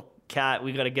tell Kat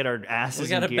we got to get our asses. We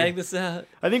got to gear. bang this out.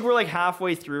 I think we're like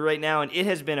halfway through right now, and it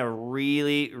has been a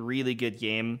really, really good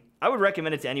game. I would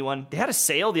recommend it to anyone. They had a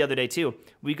sale the other day too.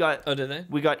 We got did they?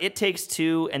 We got It Takes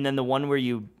Two, and then the one where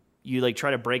you like try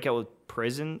to break out of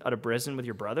prison with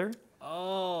your brother.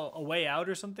 Oh, A Way Out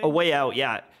or something? A Way Out,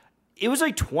 yeah. It was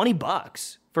like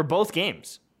 $20 for both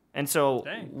games, and so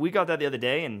we got that the other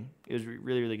day, and it was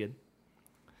really, really good.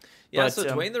 Yeah, so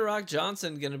Dwayne "The Rock"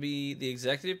 Johnson going to be the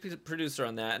executive producer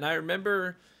on that, and I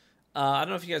remember, I don't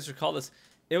know if you guys recall this.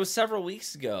 It was several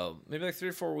weeks ago, maybe like 3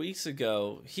 or 4 weeks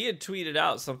ago, he had tweeted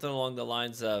out something along the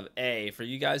lines of, "Hey, for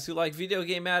you guys who like video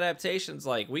game adaptations,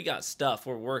 like, we got stuff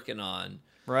we're working on."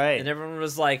 Right. And everyone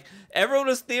was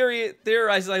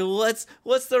theorizing, like,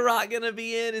 what's The Rock going to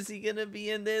be in? Is he going to be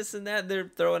in this and that? And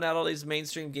they're throwing out all these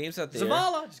mainstream games out there.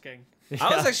 Zavala! Just kidding.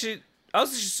 I was actually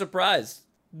surprised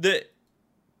that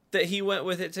he went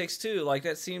with It Takes Two. Like,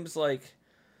 that seems like,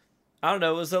 I don't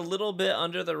know, it was a little bit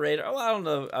under the radar. Well, I don't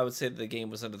know. I would say the game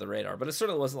was under the radar, but it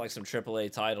certainly wasn't like some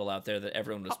AAA title out there that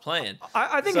everyone was playing.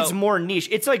 I think it's more niche.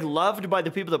 It's like loved by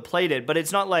the people that played it, but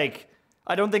it's not like,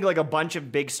 I don't think like a bunch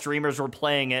of big streamers were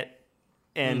playing it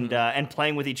and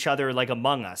playing with each other like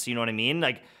Among Us. You know what I mean?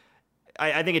 Like,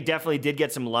 I think it definitely did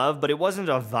get some love, but it wasn't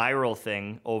a viral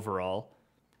thing overall.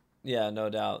 Yeah, no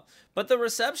doubt. But the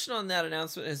reception on that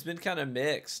announcement has been kind of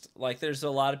mixed. Like, there's a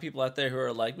lot of people out there who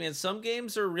are like, man, some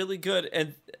games are really good,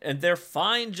 and they're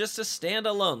fine just to stand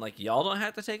alone. Like, y'all don't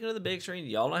have to take it to the big screen.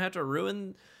 Y'all don't have to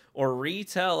ruin or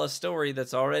retell a story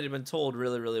that's already been told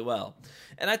really, really well.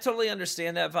 And I totally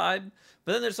understand that vibe.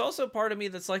 But then there's also part of me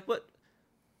that's like, but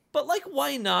like,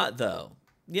 why not, though?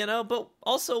 You know, but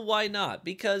also, why not?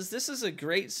 Because this is a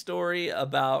great story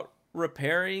about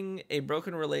repairing a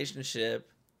broken relationship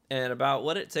and about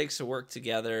what it takes to work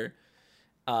together.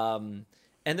 And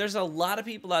there's a lot of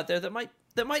people out there that might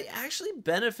actually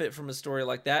benefit from a story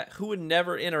like that who would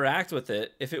never interact with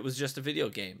it if it was just a video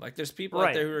game. Like, there's people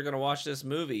out there who are going to watch this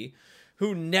movie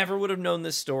who never would have known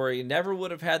this story, never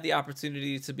would have had the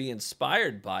opportunity to be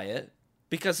inspired by it,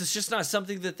 because it's just not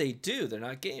something that they do. They're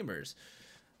not gamers.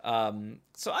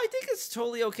 So I think it's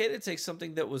totally okay to take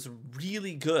something that was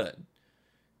really good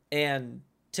and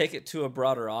take it to a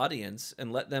broader audience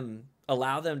and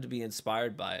allow them to be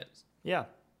inspired by it. Yeah,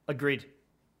 agreed.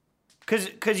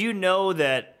 Because you know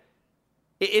that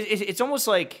it's almost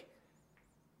like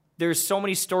there's so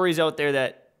many stories out there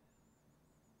that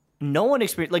no one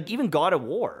experienced, like even God of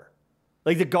War.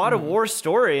 Like the God of War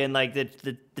story and like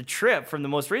the trip from the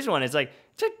most recent one, it's a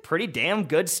pretty damn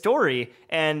good story.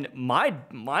 And my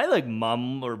like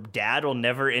mom or dad will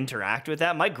never interact with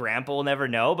that. My grandpa will never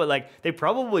know, but like they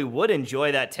probably would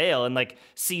enjoy that tale and like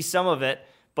see some of it,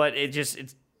 but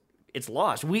it's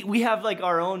lost. We have like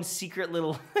our own secret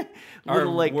little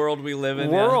like world we live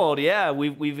in. World, yeah.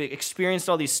 We've experienced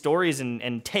all these stories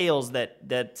and tales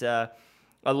that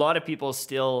a lot of people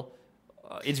still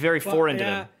it's very foreign to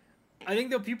them. I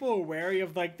think that people are wary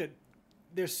of like that.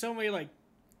 There's so many like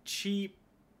cheap,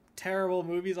 terrible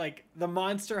movies, like the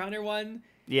Monster Hunter one.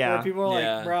 Yeah. Where people are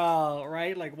Yeah. like, bro,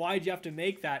 right? Like, why'd you have to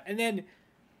make that? And then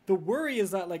the worry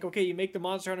is that, like, okay, you make the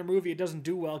Monster Hunter movie, it doesn't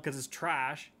do well because it's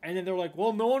trash. And then they're like,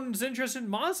 well, no one's interested in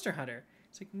Monster Hunter.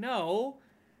 It's like, no.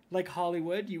 Like,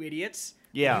 Hollywood, you idiots.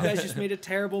 Yeah. You guys just made a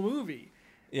terrible movie.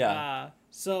 Yeah.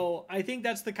 So I think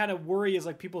that's the kind of worry is,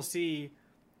 like, people see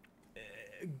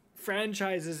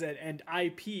franchises and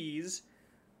IPs,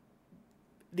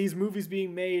 these movies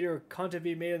being made or content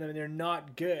being made on them, and they're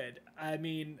not good. I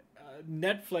mean,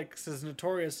 Netflix is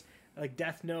notorious, like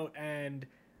Death Note and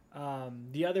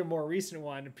the other more recent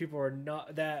one. People are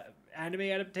not that anime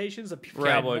adaptations that people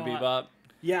Cowboy are not, Bebop.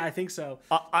 Yeah, I think so.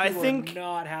 I People think are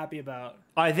not happy about.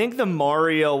 I think the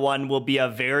Mario one will be a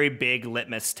very big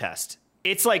litmus test.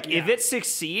 It's like if Yeah. it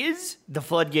succeeds, the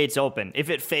floodgates open.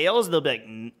 If it fails, they'll be like,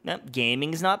 nope,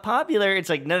 gaming's not popular. It's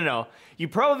like, no. You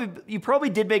probably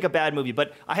did make a bad movie,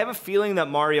 but I have a feeling that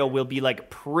Mario will be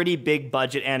like pretty big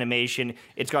budget animation.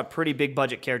 It's got pretty big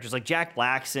budget characters, like Jack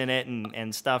Black's in it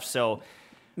and stuff. So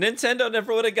Nintendo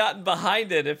never would have gotten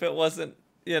behind it if it wasn't,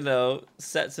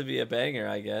 set to be a banger,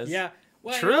 I guess. Yeah.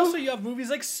 Well, True. and also you have movies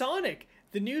like Sonic.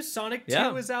 The new Sonic 2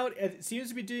 Yeah. is out. It seems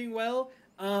to be doing well.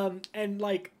 And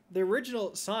like the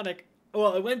original Sonic,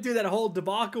 well, it went through that whole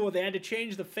debacle where they had to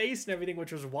change the face and everything,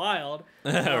 which was wild.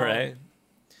 Right.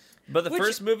 But the Which-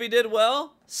 first movie did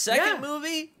well. Second Yeah.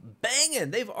 movie,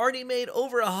 banging. They've already made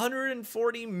over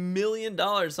 $140 million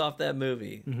off that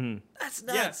movie. Mm-hmm. That's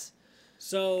nuts.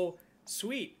 So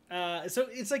sweet. So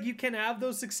it's like you can have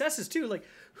those successes too. Like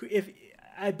if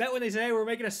I bet when they say, hey, we're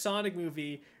making a Sonic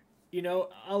movie,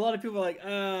 a lot of people are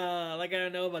like I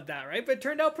don't know about that, right? But it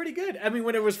turned out pretty good. I mean,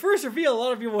 when it was first revealed, a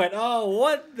lot of people went, oh,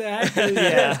 what the heck is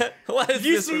this? What is Did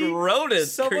you this see rodent?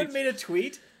 Someone creature? made a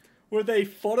tweet where they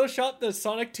photoshopped the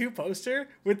Sonic 2 poster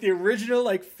with the original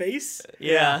like face,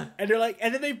 Yeah. and they're like,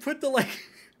 and then they put the like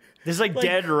there's like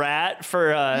dead rat for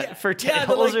the, tails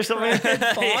like, or something.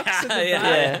 crackhead fox in the Yeah,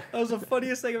 back. yeah. That was the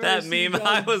funniest thing I've That ever seen. meme,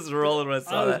 I was rolling when I I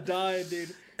saw was that. dying,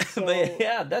 dude. So, But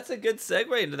yeah, that's a good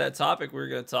segue into that topic we're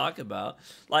going to talk about.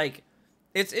 Like,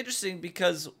 it's interesting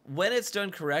because when it's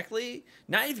done correctly,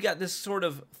 now you've got this sort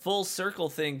of full circle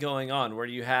thing going on where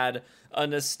you had a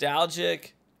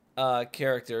nostalgic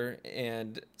character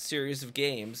and series of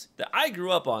games that I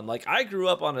grew up on. Like, I grew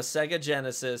up on a Sega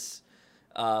Genesis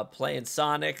playing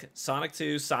Sonic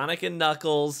 2, Sonic and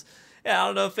Knuckles. And I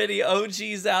don't know if any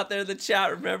OGs out there in the chat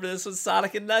remember this when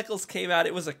Sonic and Knuckles came out.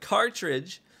 It was a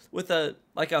cartridge with a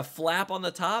flap on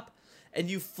the top, and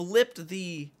you flipped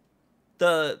the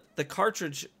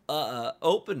cartridge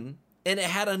open, and it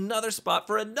had another spot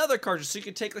for another cartridge, so you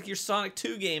could take like your Sonic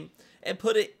 2 game and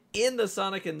put it in the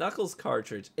Sonic and Knuckles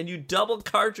cartridge, and you double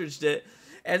cartridged it,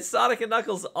 and Sonic and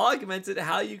Knuckles augmented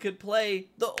how you could play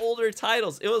the older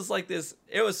titles. It was like this.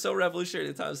 It was so revolutionary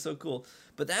at the time. It was so cool.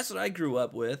 But that's what I grew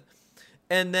up with,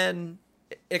 and then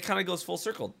it kind of goes full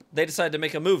circle. They decided to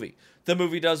make a movie. The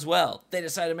movie does well. They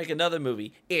decided to make another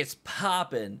movie. It's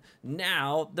popping.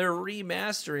 Now they're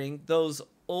remastering those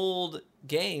old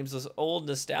games, those old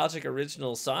nostalgic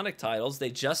original Sonic titles.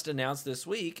 They just announced this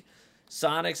week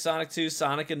Sonic, Sonic 2,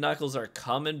 Sonic and Knuckles are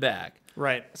coming back.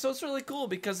 Right. So it's really cool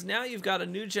because now you've got a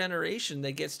new generation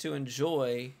that gets to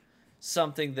enjoy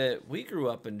something that we grew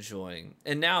up enjoying.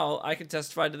 And now I can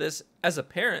testify to this as a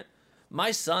parent. My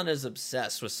son is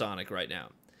obsessed with Sonic right now.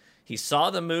 He saw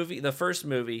the first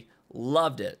movie,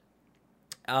 loved it.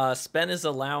 Spent his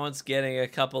allowance getting a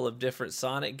couple of different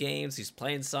Sonic games. He's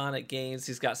playing Sonic games.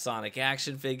 He's got Sonic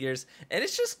action figures. And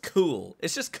it's just cool.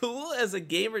 It's just cool as a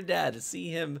gamer dad to see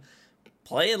him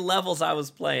playing levels I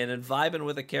was playing and vibing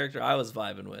with a character I was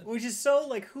vibing with. which is so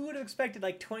like, who would have expected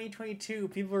like 2022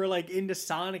 people were like into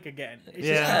Sonic again? It's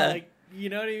Yeah. just kinda, like, you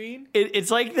know what I mean?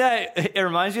 It's like that. It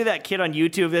reminds me of that kid on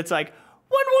YouTube that's like,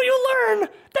 when will you learn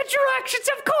that your actions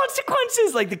have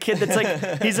consequences? Like the kid that's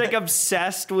like, he's like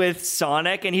obsessed with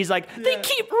Sonic, and he's like, they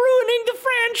keep ruining the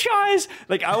franchise.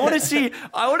 Like I want to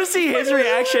see his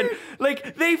reaction.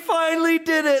 Like they finally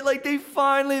did it. Like they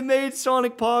finally made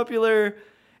Sonic popular.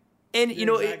 And you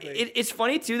know, Exactly. it's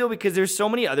funny too though because there's so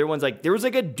many other ones. Like there was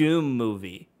like a Doom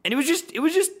movie, and it was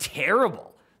just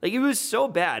terrible. Like it was so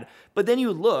bad. But then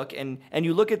you look and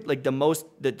you look at like the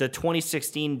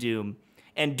 2016 Doom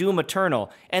and Doom Eternal,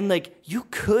 and like you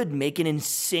could make an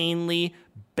insanely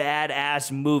badass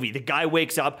movie. The guy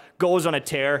wakes up, goes on a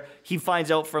tear. He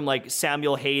finds out from like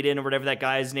Samuel Hayden or whatever that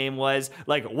guy's name was,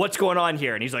 like what's going on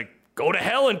here, and he's like, go to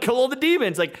hell and kill all the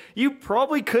demons. Like you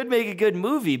probably could make a good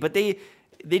movie, but they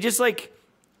just like,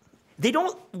 they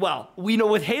don't, well, we know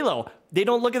with Halo, They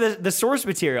don't look at the source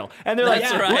material, and they're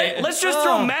That's like, right. Let's just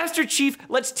throw Master Chief.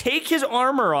 Let's take his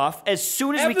armor off as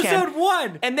soon as we can. Episode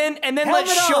 1, and then let's Helmet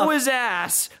show off. his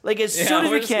ass like as soon as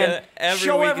we're we just can. gonna- every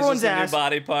Show week is everyone's just a new ass,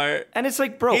 body part. and it's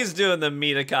like, bro, He's doing the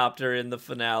metacopter in the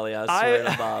finale. I swear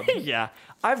to Bob. yeah,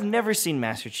 I've never seen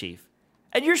Master Chief,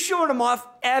 and you're showing him off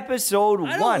episode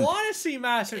I 1. don't want to see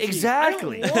Master Chief.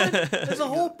 Exactly. That's the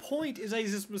whole point. Is that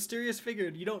he's this mysterious figure,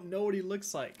 and you don't know what he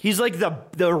looks like. He's like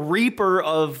the reaper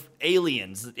of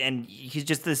aliens, and he's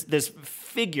just this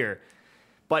figure.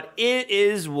 But it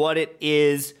is what it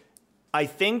is. I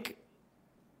think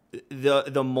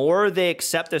the more they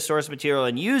accept the source material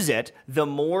and use it, the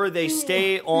more they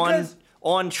stay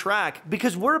on track,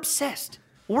 because we're obsessed.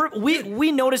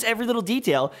 We notice every little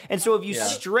detail, and so if you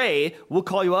stray, we'll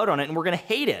call you out on it, and we're gonna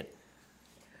hate it.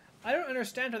 I don't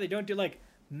understand how they don't do like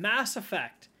Mass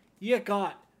Effect. You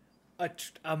got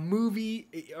a movie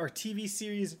or TV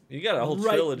series. You got a whole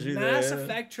trilogy there. Mass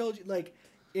Effect trilogy, like,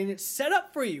 and it's set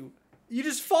up for you. You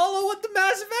just follow what the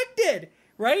Mass Effect did,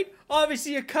 right?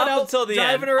 Obviously, you cut Up out until the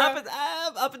driving end. around.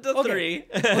 Up until 3.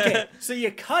 Okay, so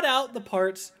you cut out the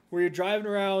parts where you're driving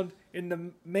around in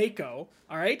the Mako,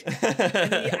 all right?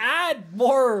 And you add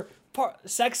more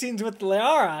sex scenes with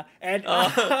Liara, and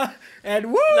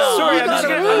and woo! No, Sorry, you I'm just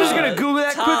gotta gonna Google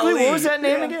that quickly. What was that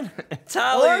name again?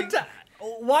 Tali.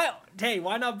 Why? Hey,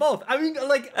 why not both? I mean,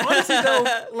 like, honestly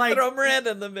though, like, Throw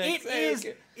Miranda in the mix.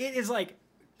 it is like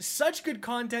such good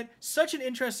content, such an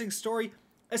interesting story,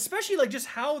 especially like just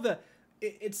how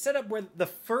it's set up where the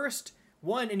first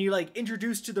one and you're like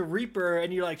introduced to the Reaper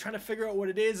and you're like trying to figure out what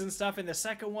it is and stuff, and the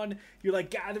second one you're like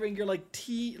gathering your like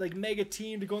mega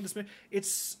team to go in this.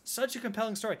 It's such a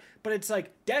compelling story, but it's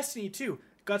like Destiny 2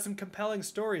 got some compelling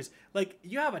stories. Like,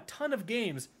 you have a ton of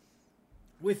games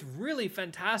with really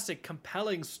fantastic,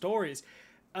 compelling stories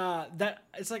that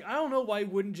it's like, I don't know why you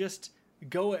wouldn't just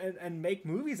go and make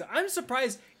movies. I'm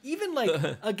surprised, even like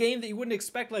a game that you wouldn't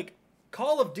expect, like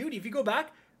Call of Duty. If you go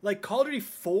back, like Call of Duty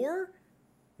 4,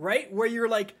 right, where you're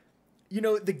like, you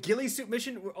know, the ghillie suit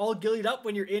mission, we're all ghillied up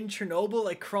when you're in Chernobyl,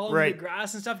 like crawling in the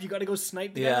grass and stuff. You got to go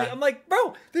snipe the guy. Like, I'm like,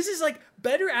 bro, this is like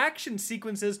better action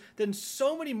sequences than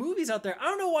so many movies out there. I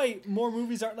don't know why more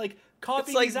movies aren't like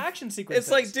copying these action sequences.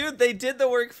 It's like, dude, they did the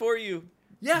work for you.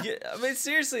 Yeah. I mean,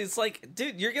 seriously, it's like,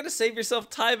 dude, you're gonna save yourself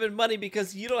time and money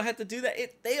because you don't have to do that.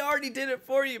 They already did it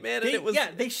for you, man, and it was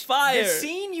fire. The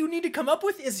scene you need to come up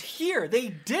with is here. They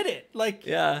did it. Like,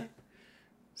 yeah.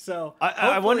 So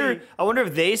I wonder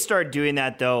if they start doing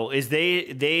that though. Is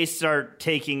they start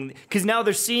taking, because now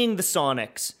they're seeing the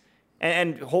Sonics,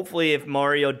 and hopefully if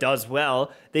Mario does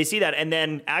well, they see that, and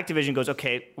then Activision goes,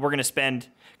 okay, we're gonna spend,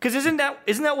 because isn't that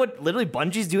what literally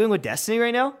Bungie's doing with Destiny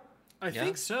right now? I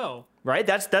think so. Right?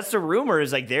 That's the rumor,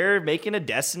 is like they're making a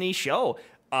Destiny show.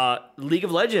 League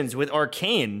of Legends with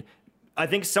Arcane. I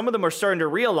think some of them are starting to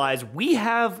realize we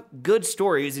have good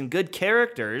stories and good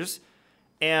characters,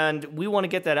 and we want to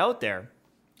get that out there.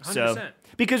 100%. So,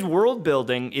 because world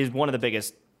building is one of the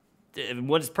biggest,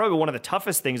 it's probably one of the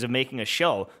toughest things of making a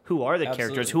show. Who are the characters?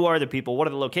 Absolutely. Who are the people? What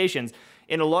are the locations?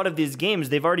 In a lot of these games,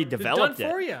 they've already developed done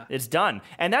it. for ya. It's done,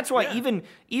 and that's why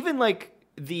even like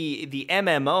the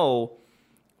MMO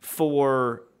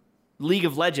for League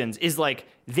of Legends is like,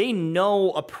 they know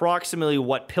approximately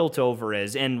what Piltover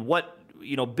is and what,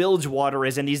 you know, Bilgewater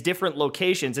is and these different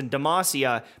locations and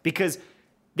Demacia, because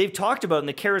they've talked about it and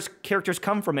the characters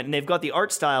come from it and they've got the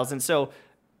art styles, and so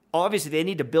obviously they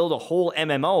need to build a whole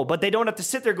MMO, but they don't have to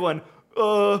sit there going,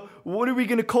 what are we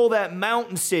going to call that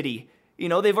mountain city? You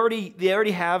know, they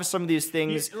already have some of these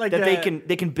things like that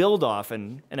they can build off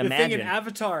and The imagine. thing in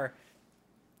Avatar,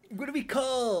 what do we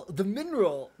call the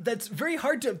mineral that's very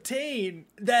hard to obtain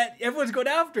that everyone's going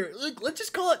after? Like, let's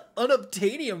just call it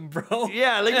unobtainium, bro.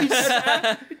 Yeah, like That's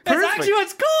actually what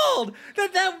it's called.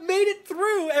 That made it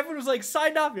through. Everyone was like,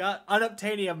 signed off. Yeah,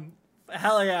 unobtainium.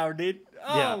 Hell yeah, dude.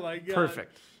 Oh my god.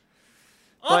 Perfect.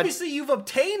 Obviously, you've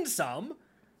obtained some.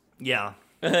 Yeah.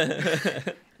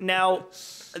 Now,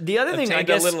 the other thing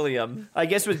Obtained I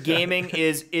guess with gaming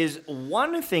is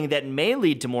one thing that may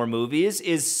lead to more movies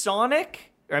is Sony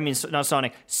and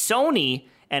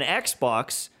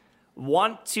Xbox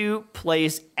want to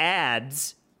place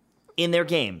ads in their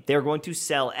game. They're going to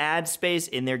sell ad space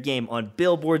in their game on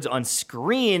billboards, on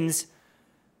screens,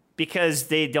 because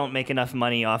they don't make enough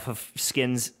money off of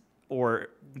skins or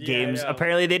games. Yeah.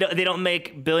 Apparently, they don't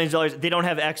make billions of dollars. They don't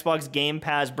have Xbox Game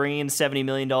Pass bringing in $70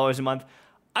 million a month.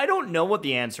 I don't know what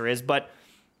the answer is, but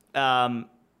Sony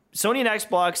and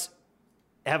Xbox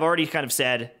have already kind of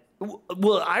said,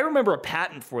 well, I remember a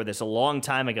patent for this a long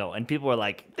time ago, and people were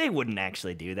like, they wouldn't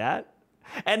actually do that.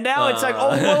 And now it's like, oh,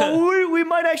 well, we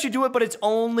might actually do it, but it's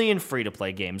only in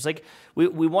free-to-play games. Like, we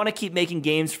want to keep making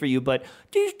games for you, but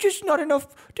there's just not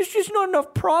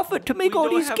enough profit to make all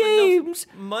these games.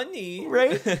 Money.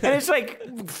 Right? And it's like,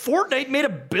 Fortnite made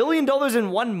 $1 billion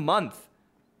in 1 month.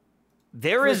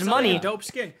 There is money. Dope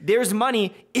skin. There's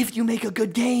money if you make a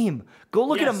good game. Go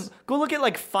look at them. Go look at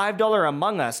like $5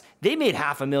 Among Us. They made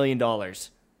 $500,000,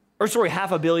 or sorry,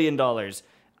 $500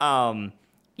 million.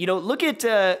 You know, look at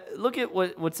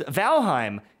what's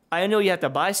Valheim. I know you have to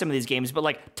buy some of these games, but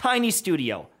like tiny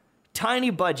studio,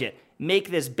 tiny budget, make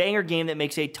this banger game that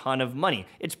makes a ton of money.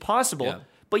 It's possible,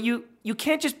 but you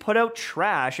can't just put out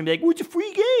trash and be like, "Oh, it's a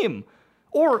free game."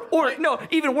 Or no,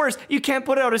 even worse, you can't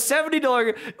put out a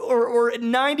 $70 or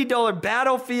 $90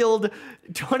 Battlefield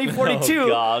 2042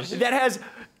 that has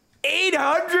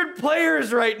 800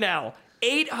 players right now.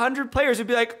 800 players would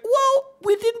be like, well,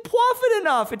 we didn't profit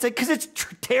enough. It's like, because it's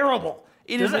terrible.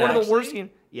 It is one of the worst games.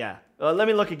 Yeah. Let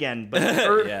me look again. But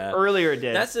earlier it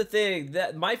did. That's the thing.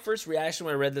 That my first reaction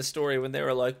when I read this story, when they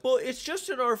were like, well, it's just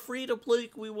in our free-to-play.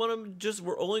 We want them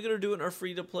we're only going to do it in our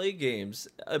free-to-play games.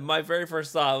 My very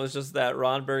first thought was just that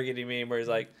Ron Burgundy meme where he's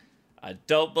like, I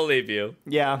don't believe you.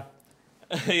 Yeah.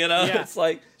 You know, it's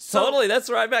like, totally, that's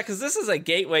where I'm at, because this is a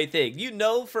gateway thing. You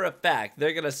know for a fact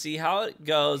they're going to see how it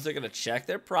goes. They're going to check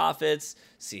their profits,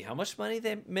 see how much money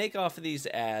they make off of these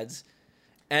ads,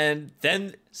 and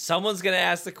then someone's going to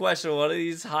ask the question, one of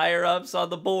these higher-ups on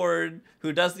the board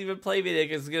who doesn't even play video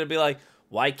games is going to be like,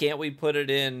 why can't we put it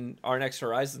in our next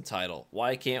Horizon title?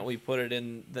 Why can't we put it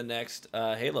in the next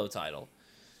Halo title?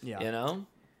 Yeah. You know?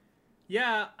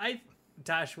 Yeah,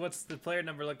 Dash, what's the player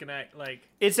number looking at? Like,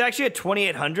 it's actually at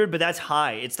 2,800, but that's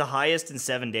high. It's the highest in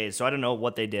 7 days, so I don't know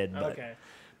what they did. But, okay.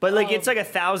 But like, it's like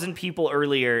 1,000 people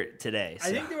earlier today. So.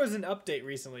 I think there was an update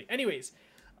recently. Anyways,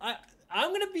 I'm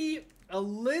going to be a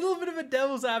little bit of a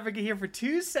devil's advocate here for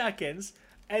 2 seconds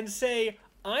and say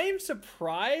I am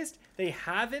surprised they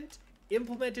haven't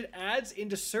implemented ads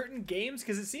into certain games,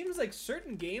 because it seems like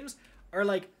certain games are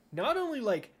like not only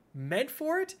like meant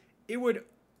for it, it would,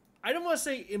 I don't want to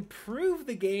say improve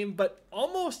the game, but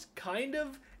almost kind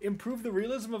of improve the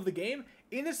realism of the game,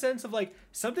 in the sense of like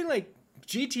something like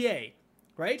GTA,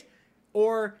 right?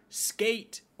 Or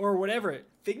Skate or whatever,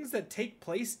 things that take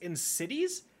place in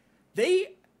cities,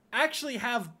 they actually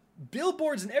have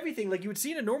billboards and everything like you would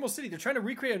see in a normal city. They're trying to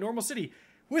recreate a normal city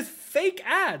with fake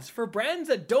ads for brands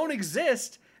that don't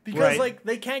exist because like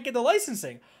they can't get the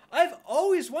licensing. I've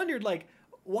always wondered, like,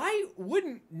 why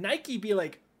wouldn't Nike be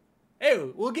like, hey,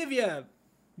 we'll give you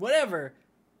whatever,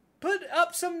 put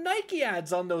up some Nike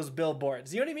ads on those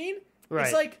billboards. You know what I mean? Right.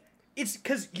 It's like, it's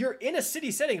because you're in a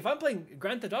city setting. If I'm playing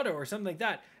Grand Theft Auto or something like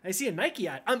that, and I see a Nike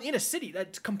ad, I'm in a city.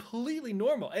 That's completely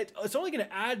normal. It's only going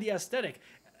to add the aesthetic.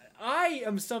 I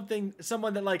am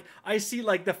someone that like, I see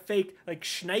like the fake like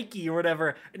Schneike or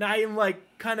whatever, and I am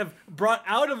like kind of brought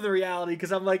out of the reality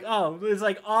because I'm like, oh, it's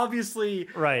like obviously,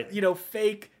 you know,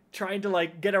 fake, trying to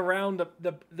like get around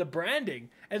the branding.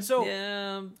 And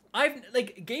so I've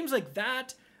like games like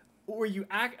that, where you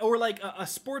act, or like a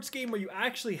sports game where you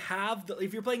actually have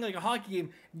if you're playing like a hockey game,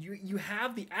 you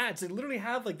have the ads. They literally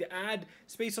have like the ad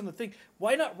space on the thing.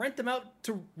 Why not rent them out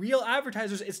to real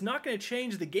advertisers? It's not going to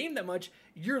change the game that much.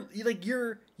 You're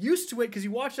used to it because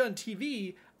you watch it on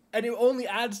TV, and it only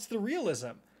adds to the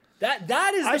realism.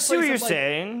 That is. I see what you're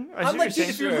saying. I'm like, dude,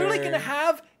 if you're literally going to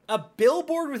have a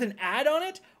billboard with an ad on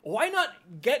it, why not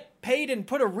get paid and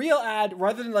put a real ad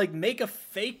rather than like make a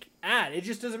fake ad? It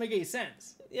just doesn't make any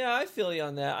sense. Yeah, I feel you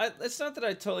on that. It's not that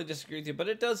I totally disagree with you, but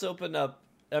it does open up.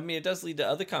 I mean, it does lead to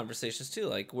other conversations too,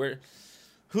 like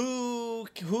who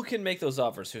can make those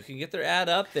offers, who can get their ad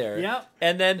up there. Yeah.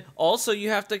 And then also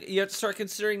you have to start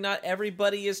considering not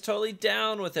everybody is totally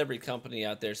down with every company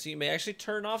out there, so you may actually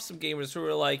turn off some gamers who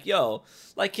are like, yo,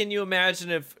 like, can you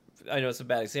imagine if, I know it's a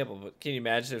bad example, but can you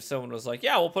imagine if someone was like,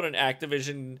 yeah, we'll put an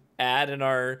Activision ad in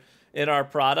our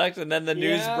product, and then the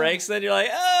news breaks, and then you're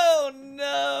like, oh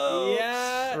no. Yeah.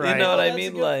 You know what I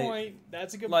mean? Like,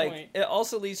 that's a good like, point. It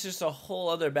also leads to just a whole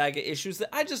other bag of issues that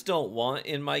I just don't want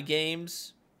in my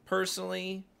games,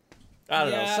 personally. I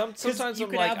don't know. Sometimes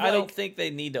I'm like, I don't think they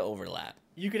need to overlap.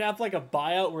 You could have like a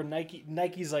buyout where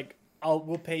Nike's like,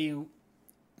 we'll pay you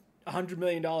 $100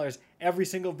 million. Every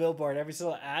single billboard, every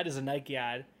single ad is a Nike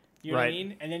ad. You know what I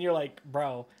mean? And then you're like,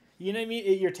 bro, you know what I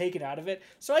mean? You're taken out of it.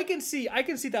 So I can see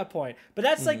that point. But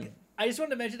that's like, I just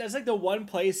wanted to mention, that's like the one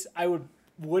place I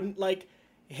wouldn't like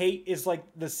hate is like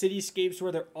the cityscapes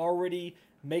where they're already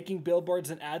making billboards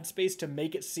and ad space to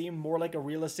make it seem more like a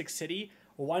realistic city.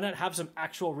 Well, why not have some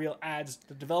actual real ads?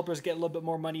 The developers get a little bit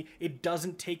more money. It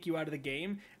doesn't take you out of the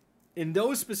game. In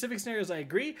those specific scenarios, I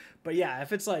agree. But yeah,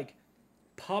 if it's like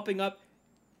popping up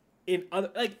in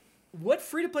other, like, what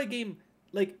free-to-play game,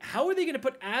 like, how are they going to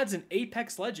put ads in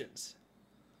Apex Legends?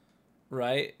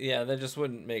 Right? Yeah, that just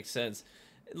wouldn't make sense.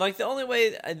 Like, the only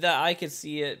way that I could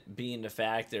see it being a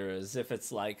factor is if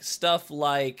it's, like, stuff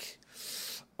like,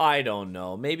 I don't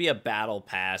know, maybe a Battle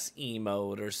Pass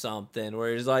emote or something,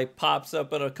 where it's, like, pops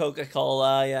up in a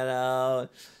Coca-Cola, you know,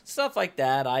 stuff like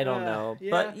that. I don't know.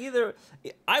 Yeah. But either,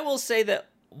 I will say that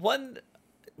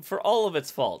for all of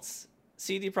its faults,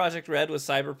 CD Projekt Red with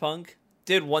Cyberpunk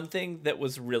did one thing that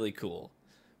was really cool.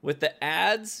 With the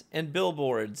ads and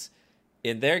billboards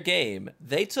in their game,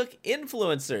 they took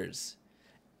influencers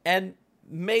and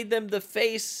made them the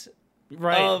face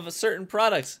of certain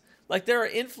products. Like, there are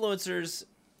influencers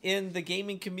in the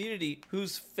gaming community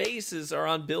whose faces are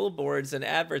on billboards and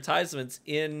advertisements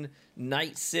in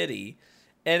Night City.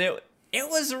 And it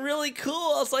was really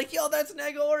cool. I was like, yo, that's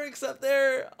Negorix up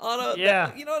there on a...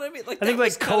 Yeah. You know what I mean? Like, I think that like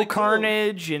was kinda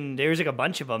Co-Carnage, and there's like a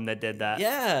bunch of them that did that. cool.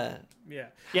 Yeah. Yeah.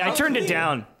 Yeah, I turned it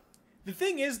down. The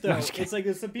thing is, though, it's like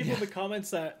there's some people in the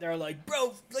comments that they're like,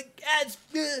 bro, like ads.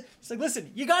 It's like,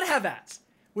 listen, you gotta have ads.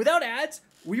 Without ads,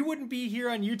 we wouldn't be here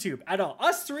on YouTube at all.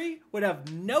 Us three would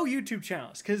have no YouTube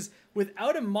channels because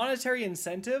without a monetary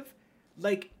incentive,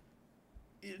 like,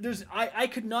 I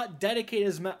could not dedicate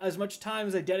as much time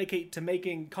as I dedicate to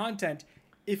making content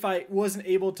if I wasn't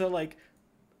able to, like,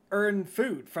 earn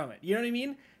food from it. You know what I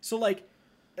mean? So, like,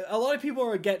 a lot of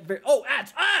people get very,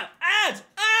 ads,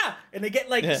 and they get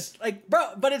like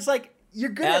bro, but it's like, you're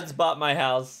good. Ads bought my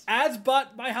house. Ads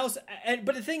bought my house,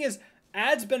 but the thing is,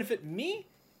 ads benefit me,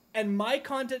 and my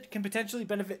content can potentially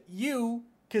benefit you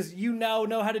because you now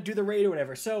know how to do the raid or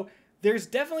whatever. So there's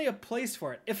definitely a place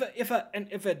for it.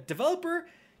 If a developer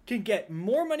can get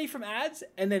more money from ads,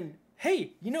 and then,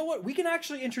 hey, you know what? We can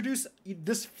actually introduce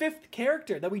this fifth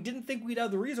character that we didn't think we'd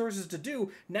have the resources to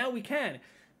do. Now we can.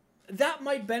 That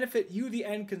might benefit you, the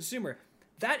end consumer.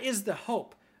 That is the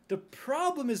hope. The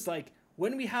problem is, like,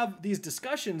 when we have these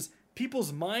discussions,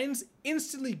 people's minds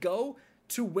instantly go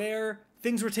to where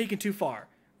things were taken too far,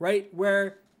 right?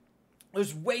 Where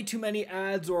there's way too many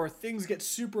ads or things get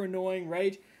super annoying,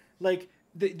 right? Like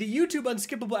the YouTube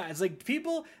unskippable ads. Like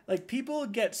people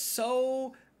get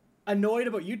so annoyed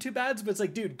about YouTube ads, but it's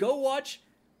like, dude, go watch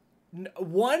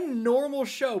one normal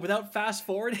show without fast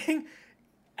forwarding.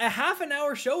 A half an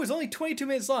hour show is only 22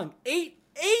 minutes long. 8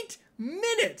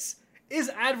 minutes is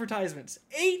advertisements.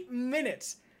 8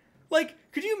 minutes. Like,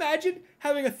 could you imagine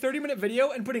having a 30-minute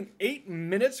video and putting 8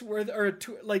 minutes worth, or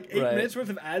 8 minutes worth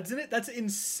of ads in it? That's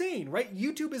insane, right?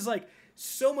 YouTube is, like,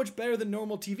 so much better than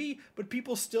normal TV, but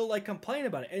people still, like, complain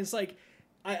about it. And it's like,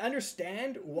 I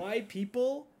understand why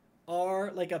people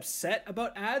are, like, upset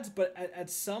about ads, but at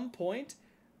some point,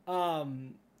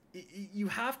 you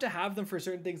have to have them for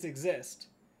certain things to exist.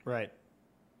 Right.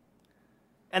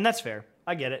 And that's fair.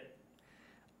 I get it.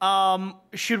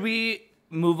 Should we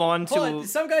move on to... Hold on.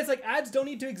 Some guys like, ads don't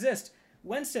need to exist.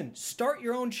 Winston, start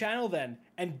your own channel then,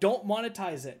 and don't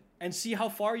monetize it, and see how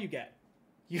far you get.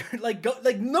 You're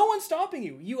no one's stopping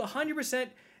you. You 100%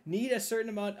 need a certain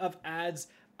amount of ads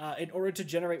in order to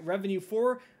generate revenue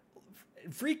for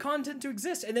free content to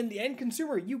exist, and then the end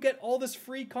consumer, you get all this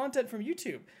free content from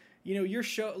YouTube. You know, your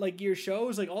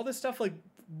shows, like, all this stuff, like,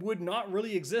 would not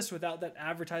really exist without that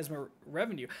advertisement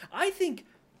revenue. I think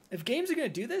if games are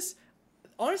going to do this,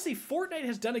 honestly, Fortnite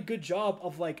has done a good job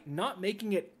of, like, not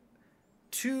making it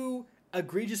too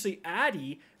egregiously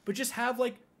addy, but just have,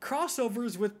 like,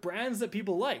 crossovers with brands that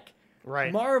people like.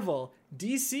 Right. Marvel,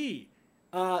 DC,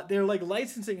 they're, like,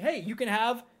 licensing, hey, you can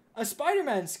have a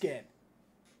Spider-Man skin.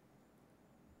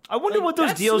 I wonder like, what those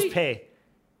that's deals sweet. pay.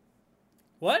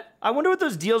 What? I wonder what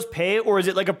those deals pay, or is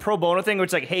it like a pro bono thing where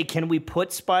it's like, hey, can we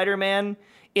put Spider-Man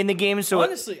in the game? So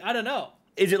honestly, I don't know.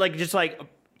 Is it like just like,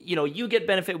 you know, you get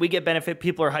benefit, we get benefit,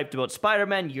 people are hyped about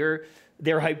Spider-Man,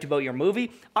 they're hyped about your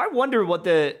movie? I wonder what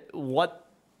the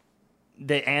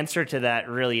answer to that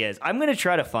really is. I'm gonna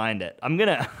try to find it. I'm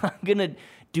gonna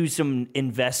do some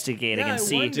investigating and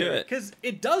see. Because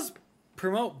it does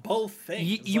promote both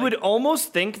things. You would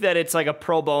almost think that it's like a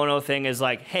pro bono thing, is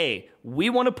like, hey,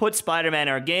 we want to put Spider-Man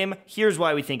in our game. Here's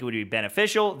why we think it would be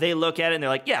beneficial. They look at it and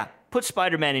they're like, yeah, put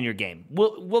Spider-Man in your game.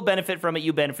 We'll benefit from it.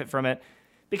 You benefit from it.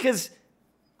 Because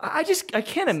I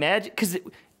can't imagine, because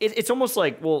it's almost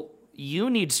like, well, you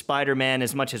need Spider-Man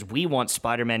as much as we want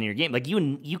Spider-Man in your game. Like,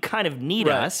 you kind of need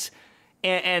us.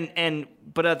 And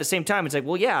but at the same time, it's like,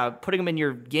 well, yeah, putting them in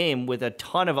your game with a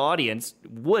ton of audience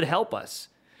would help us.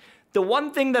 The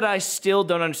one thing that I still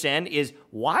don't understand is,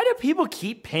 why do people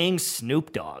keep paying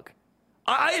Snoop Dogg?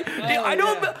 I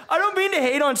don't mean to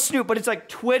hate on Snoop, but it's like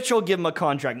Twitch will give him a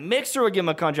contract, Mixer will give him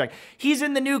a contract. He's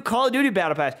in the new Call of Duty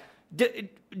Battle Pass.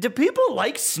 do people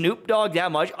like Snoop Dogg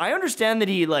that much? I understand that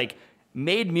he like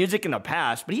made music in the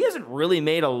past, but he hasn't really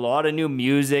made a lot of new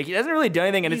music. He hasn't really done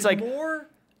anything, and He's it's like, more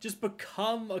just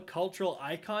become a cultural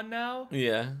icon now.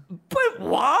 Yeah. but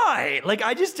why? Like,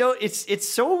 I just don't. It's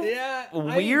so Yeah,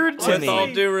 weird to With me. all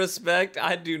due respect,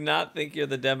 I do not think you're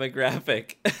the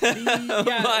demographic.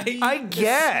 I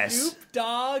guess.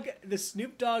 The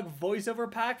Snoop Dogg voiceover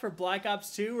pack for Black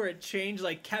Ops 2, where it changed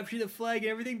like capture the flag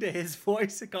and everything to his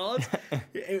voice at college.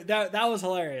 that was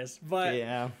hilarious. But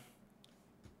Yeah.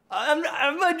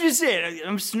 I'm just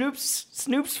saying.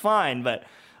 Snoop's fine, but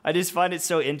I just find it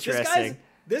so interesting.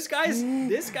 This guy's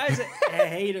a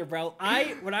hater, bro.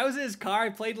 When I was in his car, I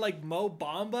played like Mo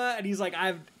Bamba, and he's like,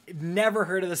 I've never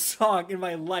heard of this song in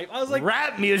my life. I was like,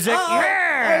 Rap music. oh,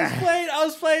 yeah. I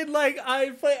was playing like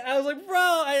I was like,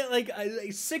 bro,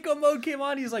 sicko mode came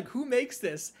on. He's like, who makes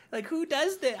this? Like, who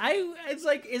does this? It's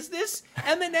like, is this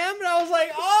Eminem? And I was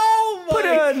like, oh my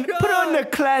god. Put on the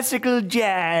classical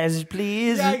jazz,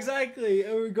 please. Yeah, exactly.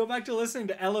 And we go back to listening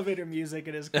to elevator music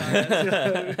in his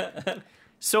car.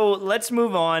 So let's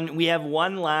move on. We have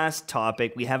one last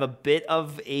topic. We have a bit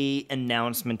of a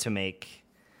announcement to make.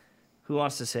 Who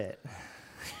wants to say it?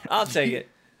 I'll take it.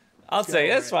 I'll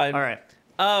take it. That's fine. All right.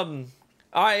 All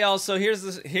right, y'all. So here's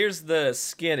the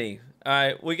skinny. All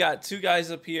right, we got two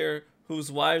guys up here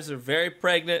whose wives are very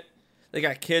pregnant. They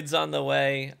got kids on the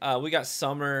way. We got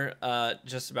summer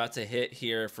just about to hit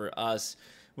here for us,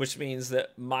 which means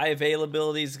that my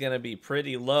availability is going to be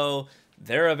pretty low.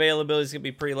 Their availability is going to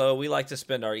be pretty low. We like to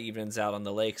spend our evenings out on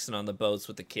the lakes and on the boats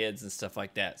with the kids and stuff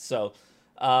like that. So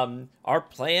our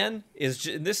plan is,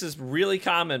 this is really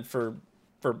common for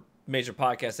major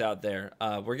podcasts out there.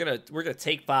 We're gonna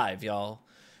take 5, y'all.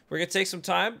 We're gonna take some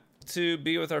time to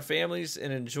be with our families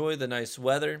and enjoy the nice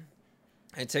weather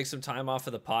and take some time off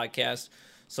of the podcast.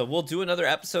 So we'll do another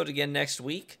episode again next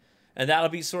week, and that'll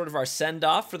be sort of our send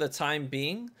off for the time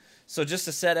being. So just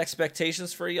to set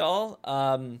expectations for y'all,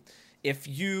 if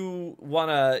you want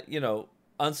to,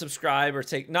 unsubscribe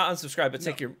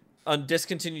or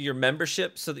discontinue your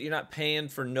membership so that you're not paying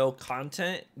for no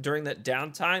content during that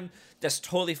downtime, that's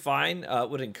totally fine.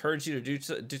 Would encourage you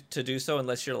to do so,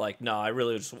 unless you're like, no, I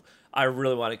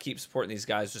really want to keep supporting these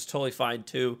guys. Just totally fine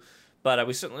too. But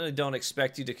we certainly don't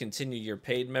expect you to continue your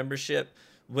paid membership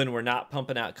when we're not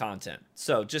pumping out content.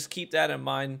 So just keep that in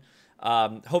mind.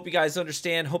 Hope you guys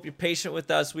understand. Hope you're patient with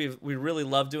us. We really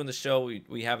love doing the show.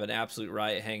 We have an absolute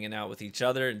riot hanging out with each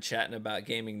other and chatting about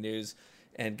gaming news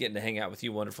and getting to hang out with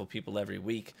you wonderful people every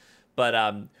week. But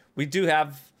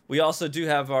we also do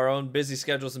have our own busy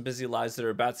schedules and busy lives that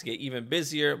are about to get even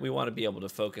busier. We want to be able to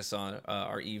focus on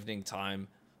our evening time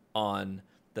on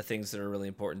the things that are really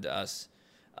important to us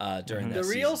during that The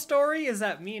season. real story is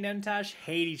that me and MTash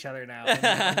hate each other now.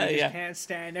 And we just can't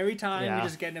stand. Every time we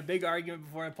just get in a big argument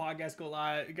before the podcast go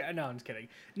live. No, I'm just kidding.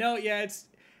 No, yeah,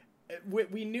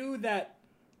 we knew that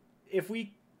if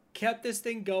we kept this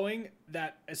thing going,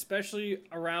 that especially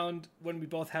around when we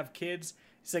both have kids,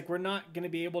 it's like we're not going to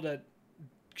be able to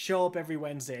show up every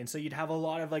Wednesday. And so you'd have a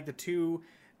lot of like the 2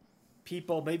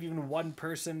 people, maybe even one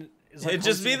person. It'd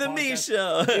just be the me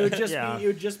show. It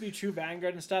would just be True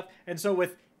Vanguard and stuff. And so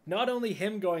with not only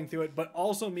him going through it, but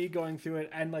also me going through it,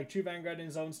 and like True Vanguard and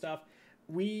his own stuff,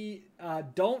 we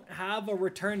don't have a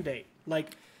return date.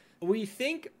 Like, we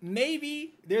think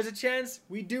maybe there's a chance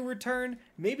we do return.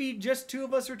 Maybe just 2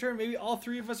 of us return. Maybe all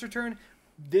 3 of us return.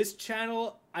 This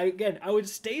channel, I would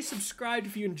stay subscribed.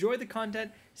 If you enjoy the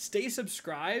content, stay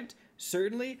subscribed,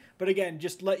 certainly. But again,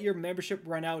 just let your membership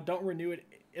run out. Don't renew it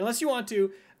unless you want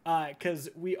to. Because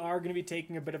we are going to be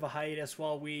taking a bit of a hiatus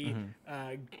while we,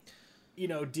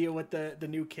 deal with the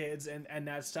new kids and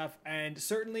that stuff. And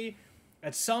certainly,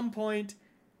 at some point,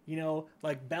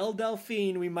 like Belle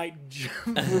Delphine, we might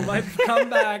come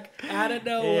back out of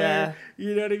nowhere. Yeah.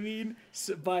 You know what I mean?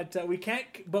 So, but we can't.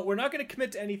 But we're not going to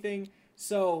commit to anything.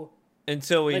 So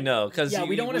until we know, because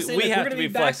we don't want to say we like, have we're to gonna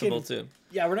be back flexible too.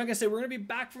 Yeah, we're not going to say we're going to be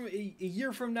back from a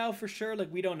year from now for sure.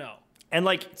 Like, we don't know. And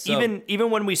like even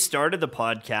when we started the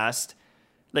podcast,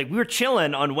 like we were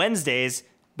chilling on Wednesdays,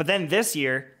 but then this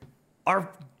year,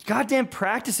 our goddamn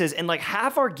practices and like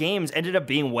half our games ended up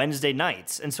being Wednesday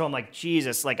nights. And so I'm like,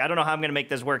 Jesus, like I don't know how I'm gonna make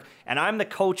this work. And I'm the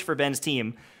coach for Ben's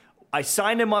team. I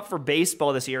signed him up for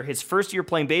baseball this year, his first year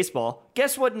playing baseball.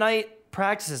 Guess what night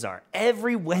practices are?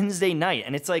 Every Wednesday night.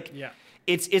 And it's like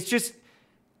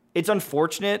it's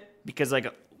unfortunate because like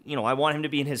I want him to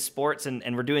be in his sports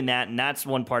and we're doing that, and that's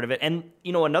one part of it. And,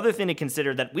 another thing to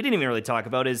consider that we didn't even really talk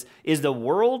about is the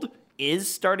world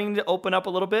is starting to open up a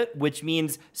little bit, which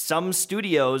means some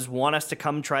studios want us to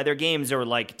come try their games or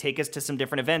like take us to some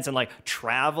different events, and like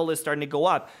travel is starting to go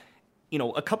up.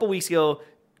 a couple weeks ago,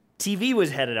 TV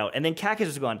was headed out, and then Cactus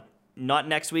was gone. Not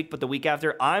next week, but the week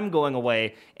after, I'm going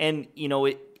away. And,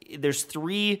 there's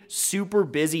 3 super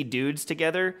busy dudes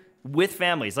together with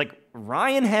families. Like,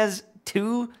 Ryan has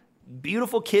 2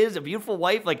 beautiful kids, a beautiful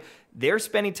wife. Like, they're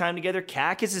spending time together.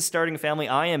 Cactus is starting a family.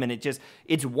 I am. And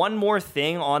it's one more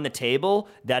thing on the table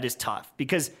that is tough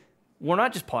because we're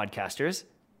not just podcasters.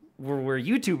 We're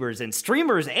YouTubers and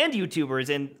streamers and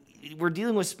YouTubers, and we're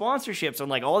dealing with sponsorships and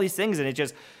like all these things. And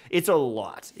it's a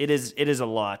lot. It is a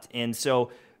lot. And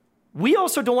so we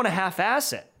also don't want to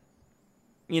half-ass it.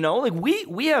 Like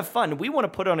we have fun. We want to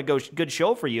put on a good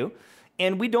show for you,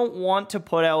 and we don't want to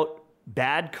put out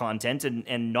bad content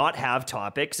and not have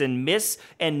topics and miss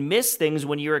things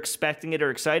when you're expecting it or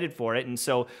excited for it. And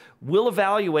so we'll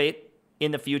evaluate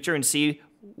in the future and see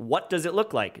what does it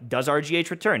look like. Does RGH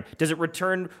return? Does it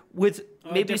return with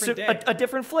maybe a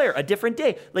different flair, a different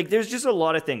day? Like there's just a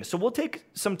lot of things. So we'll take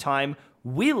some time.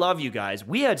 We love you guys.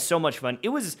 We had so much fun. It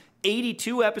was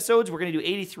 82 episodes. We're going to do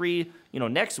 83,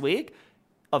 next week.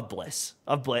 Of bliss.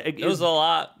 It was a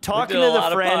lot. Talking to the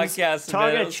friends,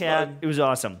 talking to chat. Fun. It was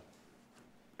awesome.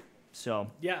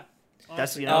 So yeah,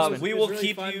 that's the announcement. We will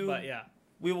keep you.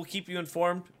 We will keep you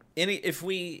informed.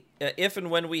 If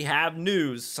and when we have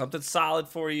news, something solid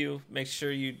for you, make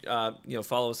sure you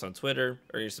follow us on Twitter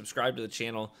or you subscribe to the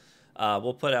channel.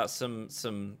 We'll put out some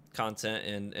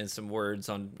content and some words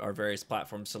on our various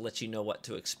platforms to let you know what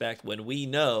to expect when we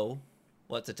know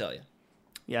what to tell you.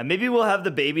 Yeah, maybe we'll have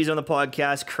the babies on the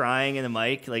podcast crying in the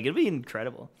mic. Like, it'd be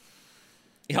incredible.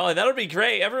 Yeah, that would be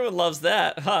great. Everyone loves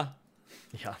that, huh?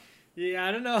 Yeah. Yeah,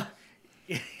 I don't know.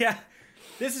 Yeah,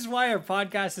 this is why our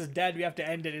podcast is dead. We have to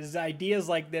end it. Is ideas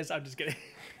like this. I'm just kidding.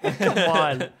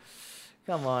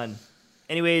 Come on.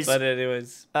 Anyways,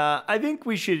 I think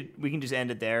we can just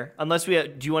end it there. Unless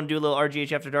do you want to do a little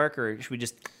RGH After Dark, or should we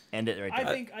just end it right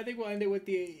there? I think we'll end it with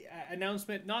the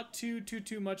announcement. Not too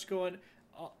much going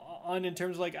on in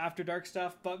terms of like After Dark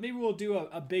stuff, but maybe we'll do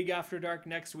a big After Dark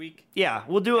next week. Yeah,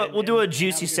 we'll do a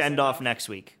juicy send off next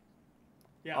week.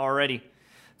 Yeah. Alrighty.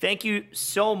 Thank you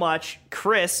so much.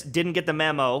 Chris didn't get the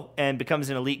memo and becomes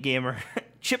an elite gamer.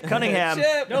 Chip Cunningham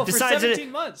for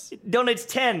 17 months. Donates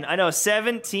 10. I know,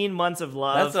 17 months of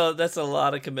love. That's a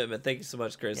lot of commitment. Thank you so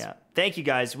much, Chris. Yeah. Thank you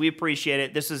guys. We appreciate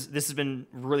it. This has been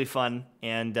really fun.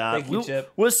 And thank you,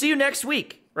 Chip. We'll see you next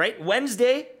week, right?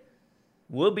 Wednesday.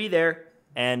 We'll be there.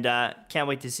 And can't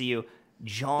wait to see you.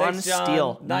 John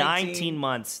Steele, 19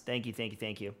 months. Thank you.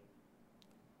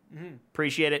 Mm-hmm.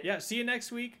 Appreciate it. Yeah, see you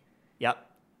next week. Yep.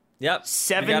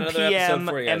 7 p.m.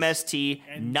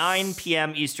 MST, 9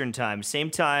 p.m. Eastern Time. Same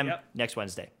time next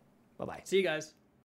Wednesday. Bye-bye. See you guys.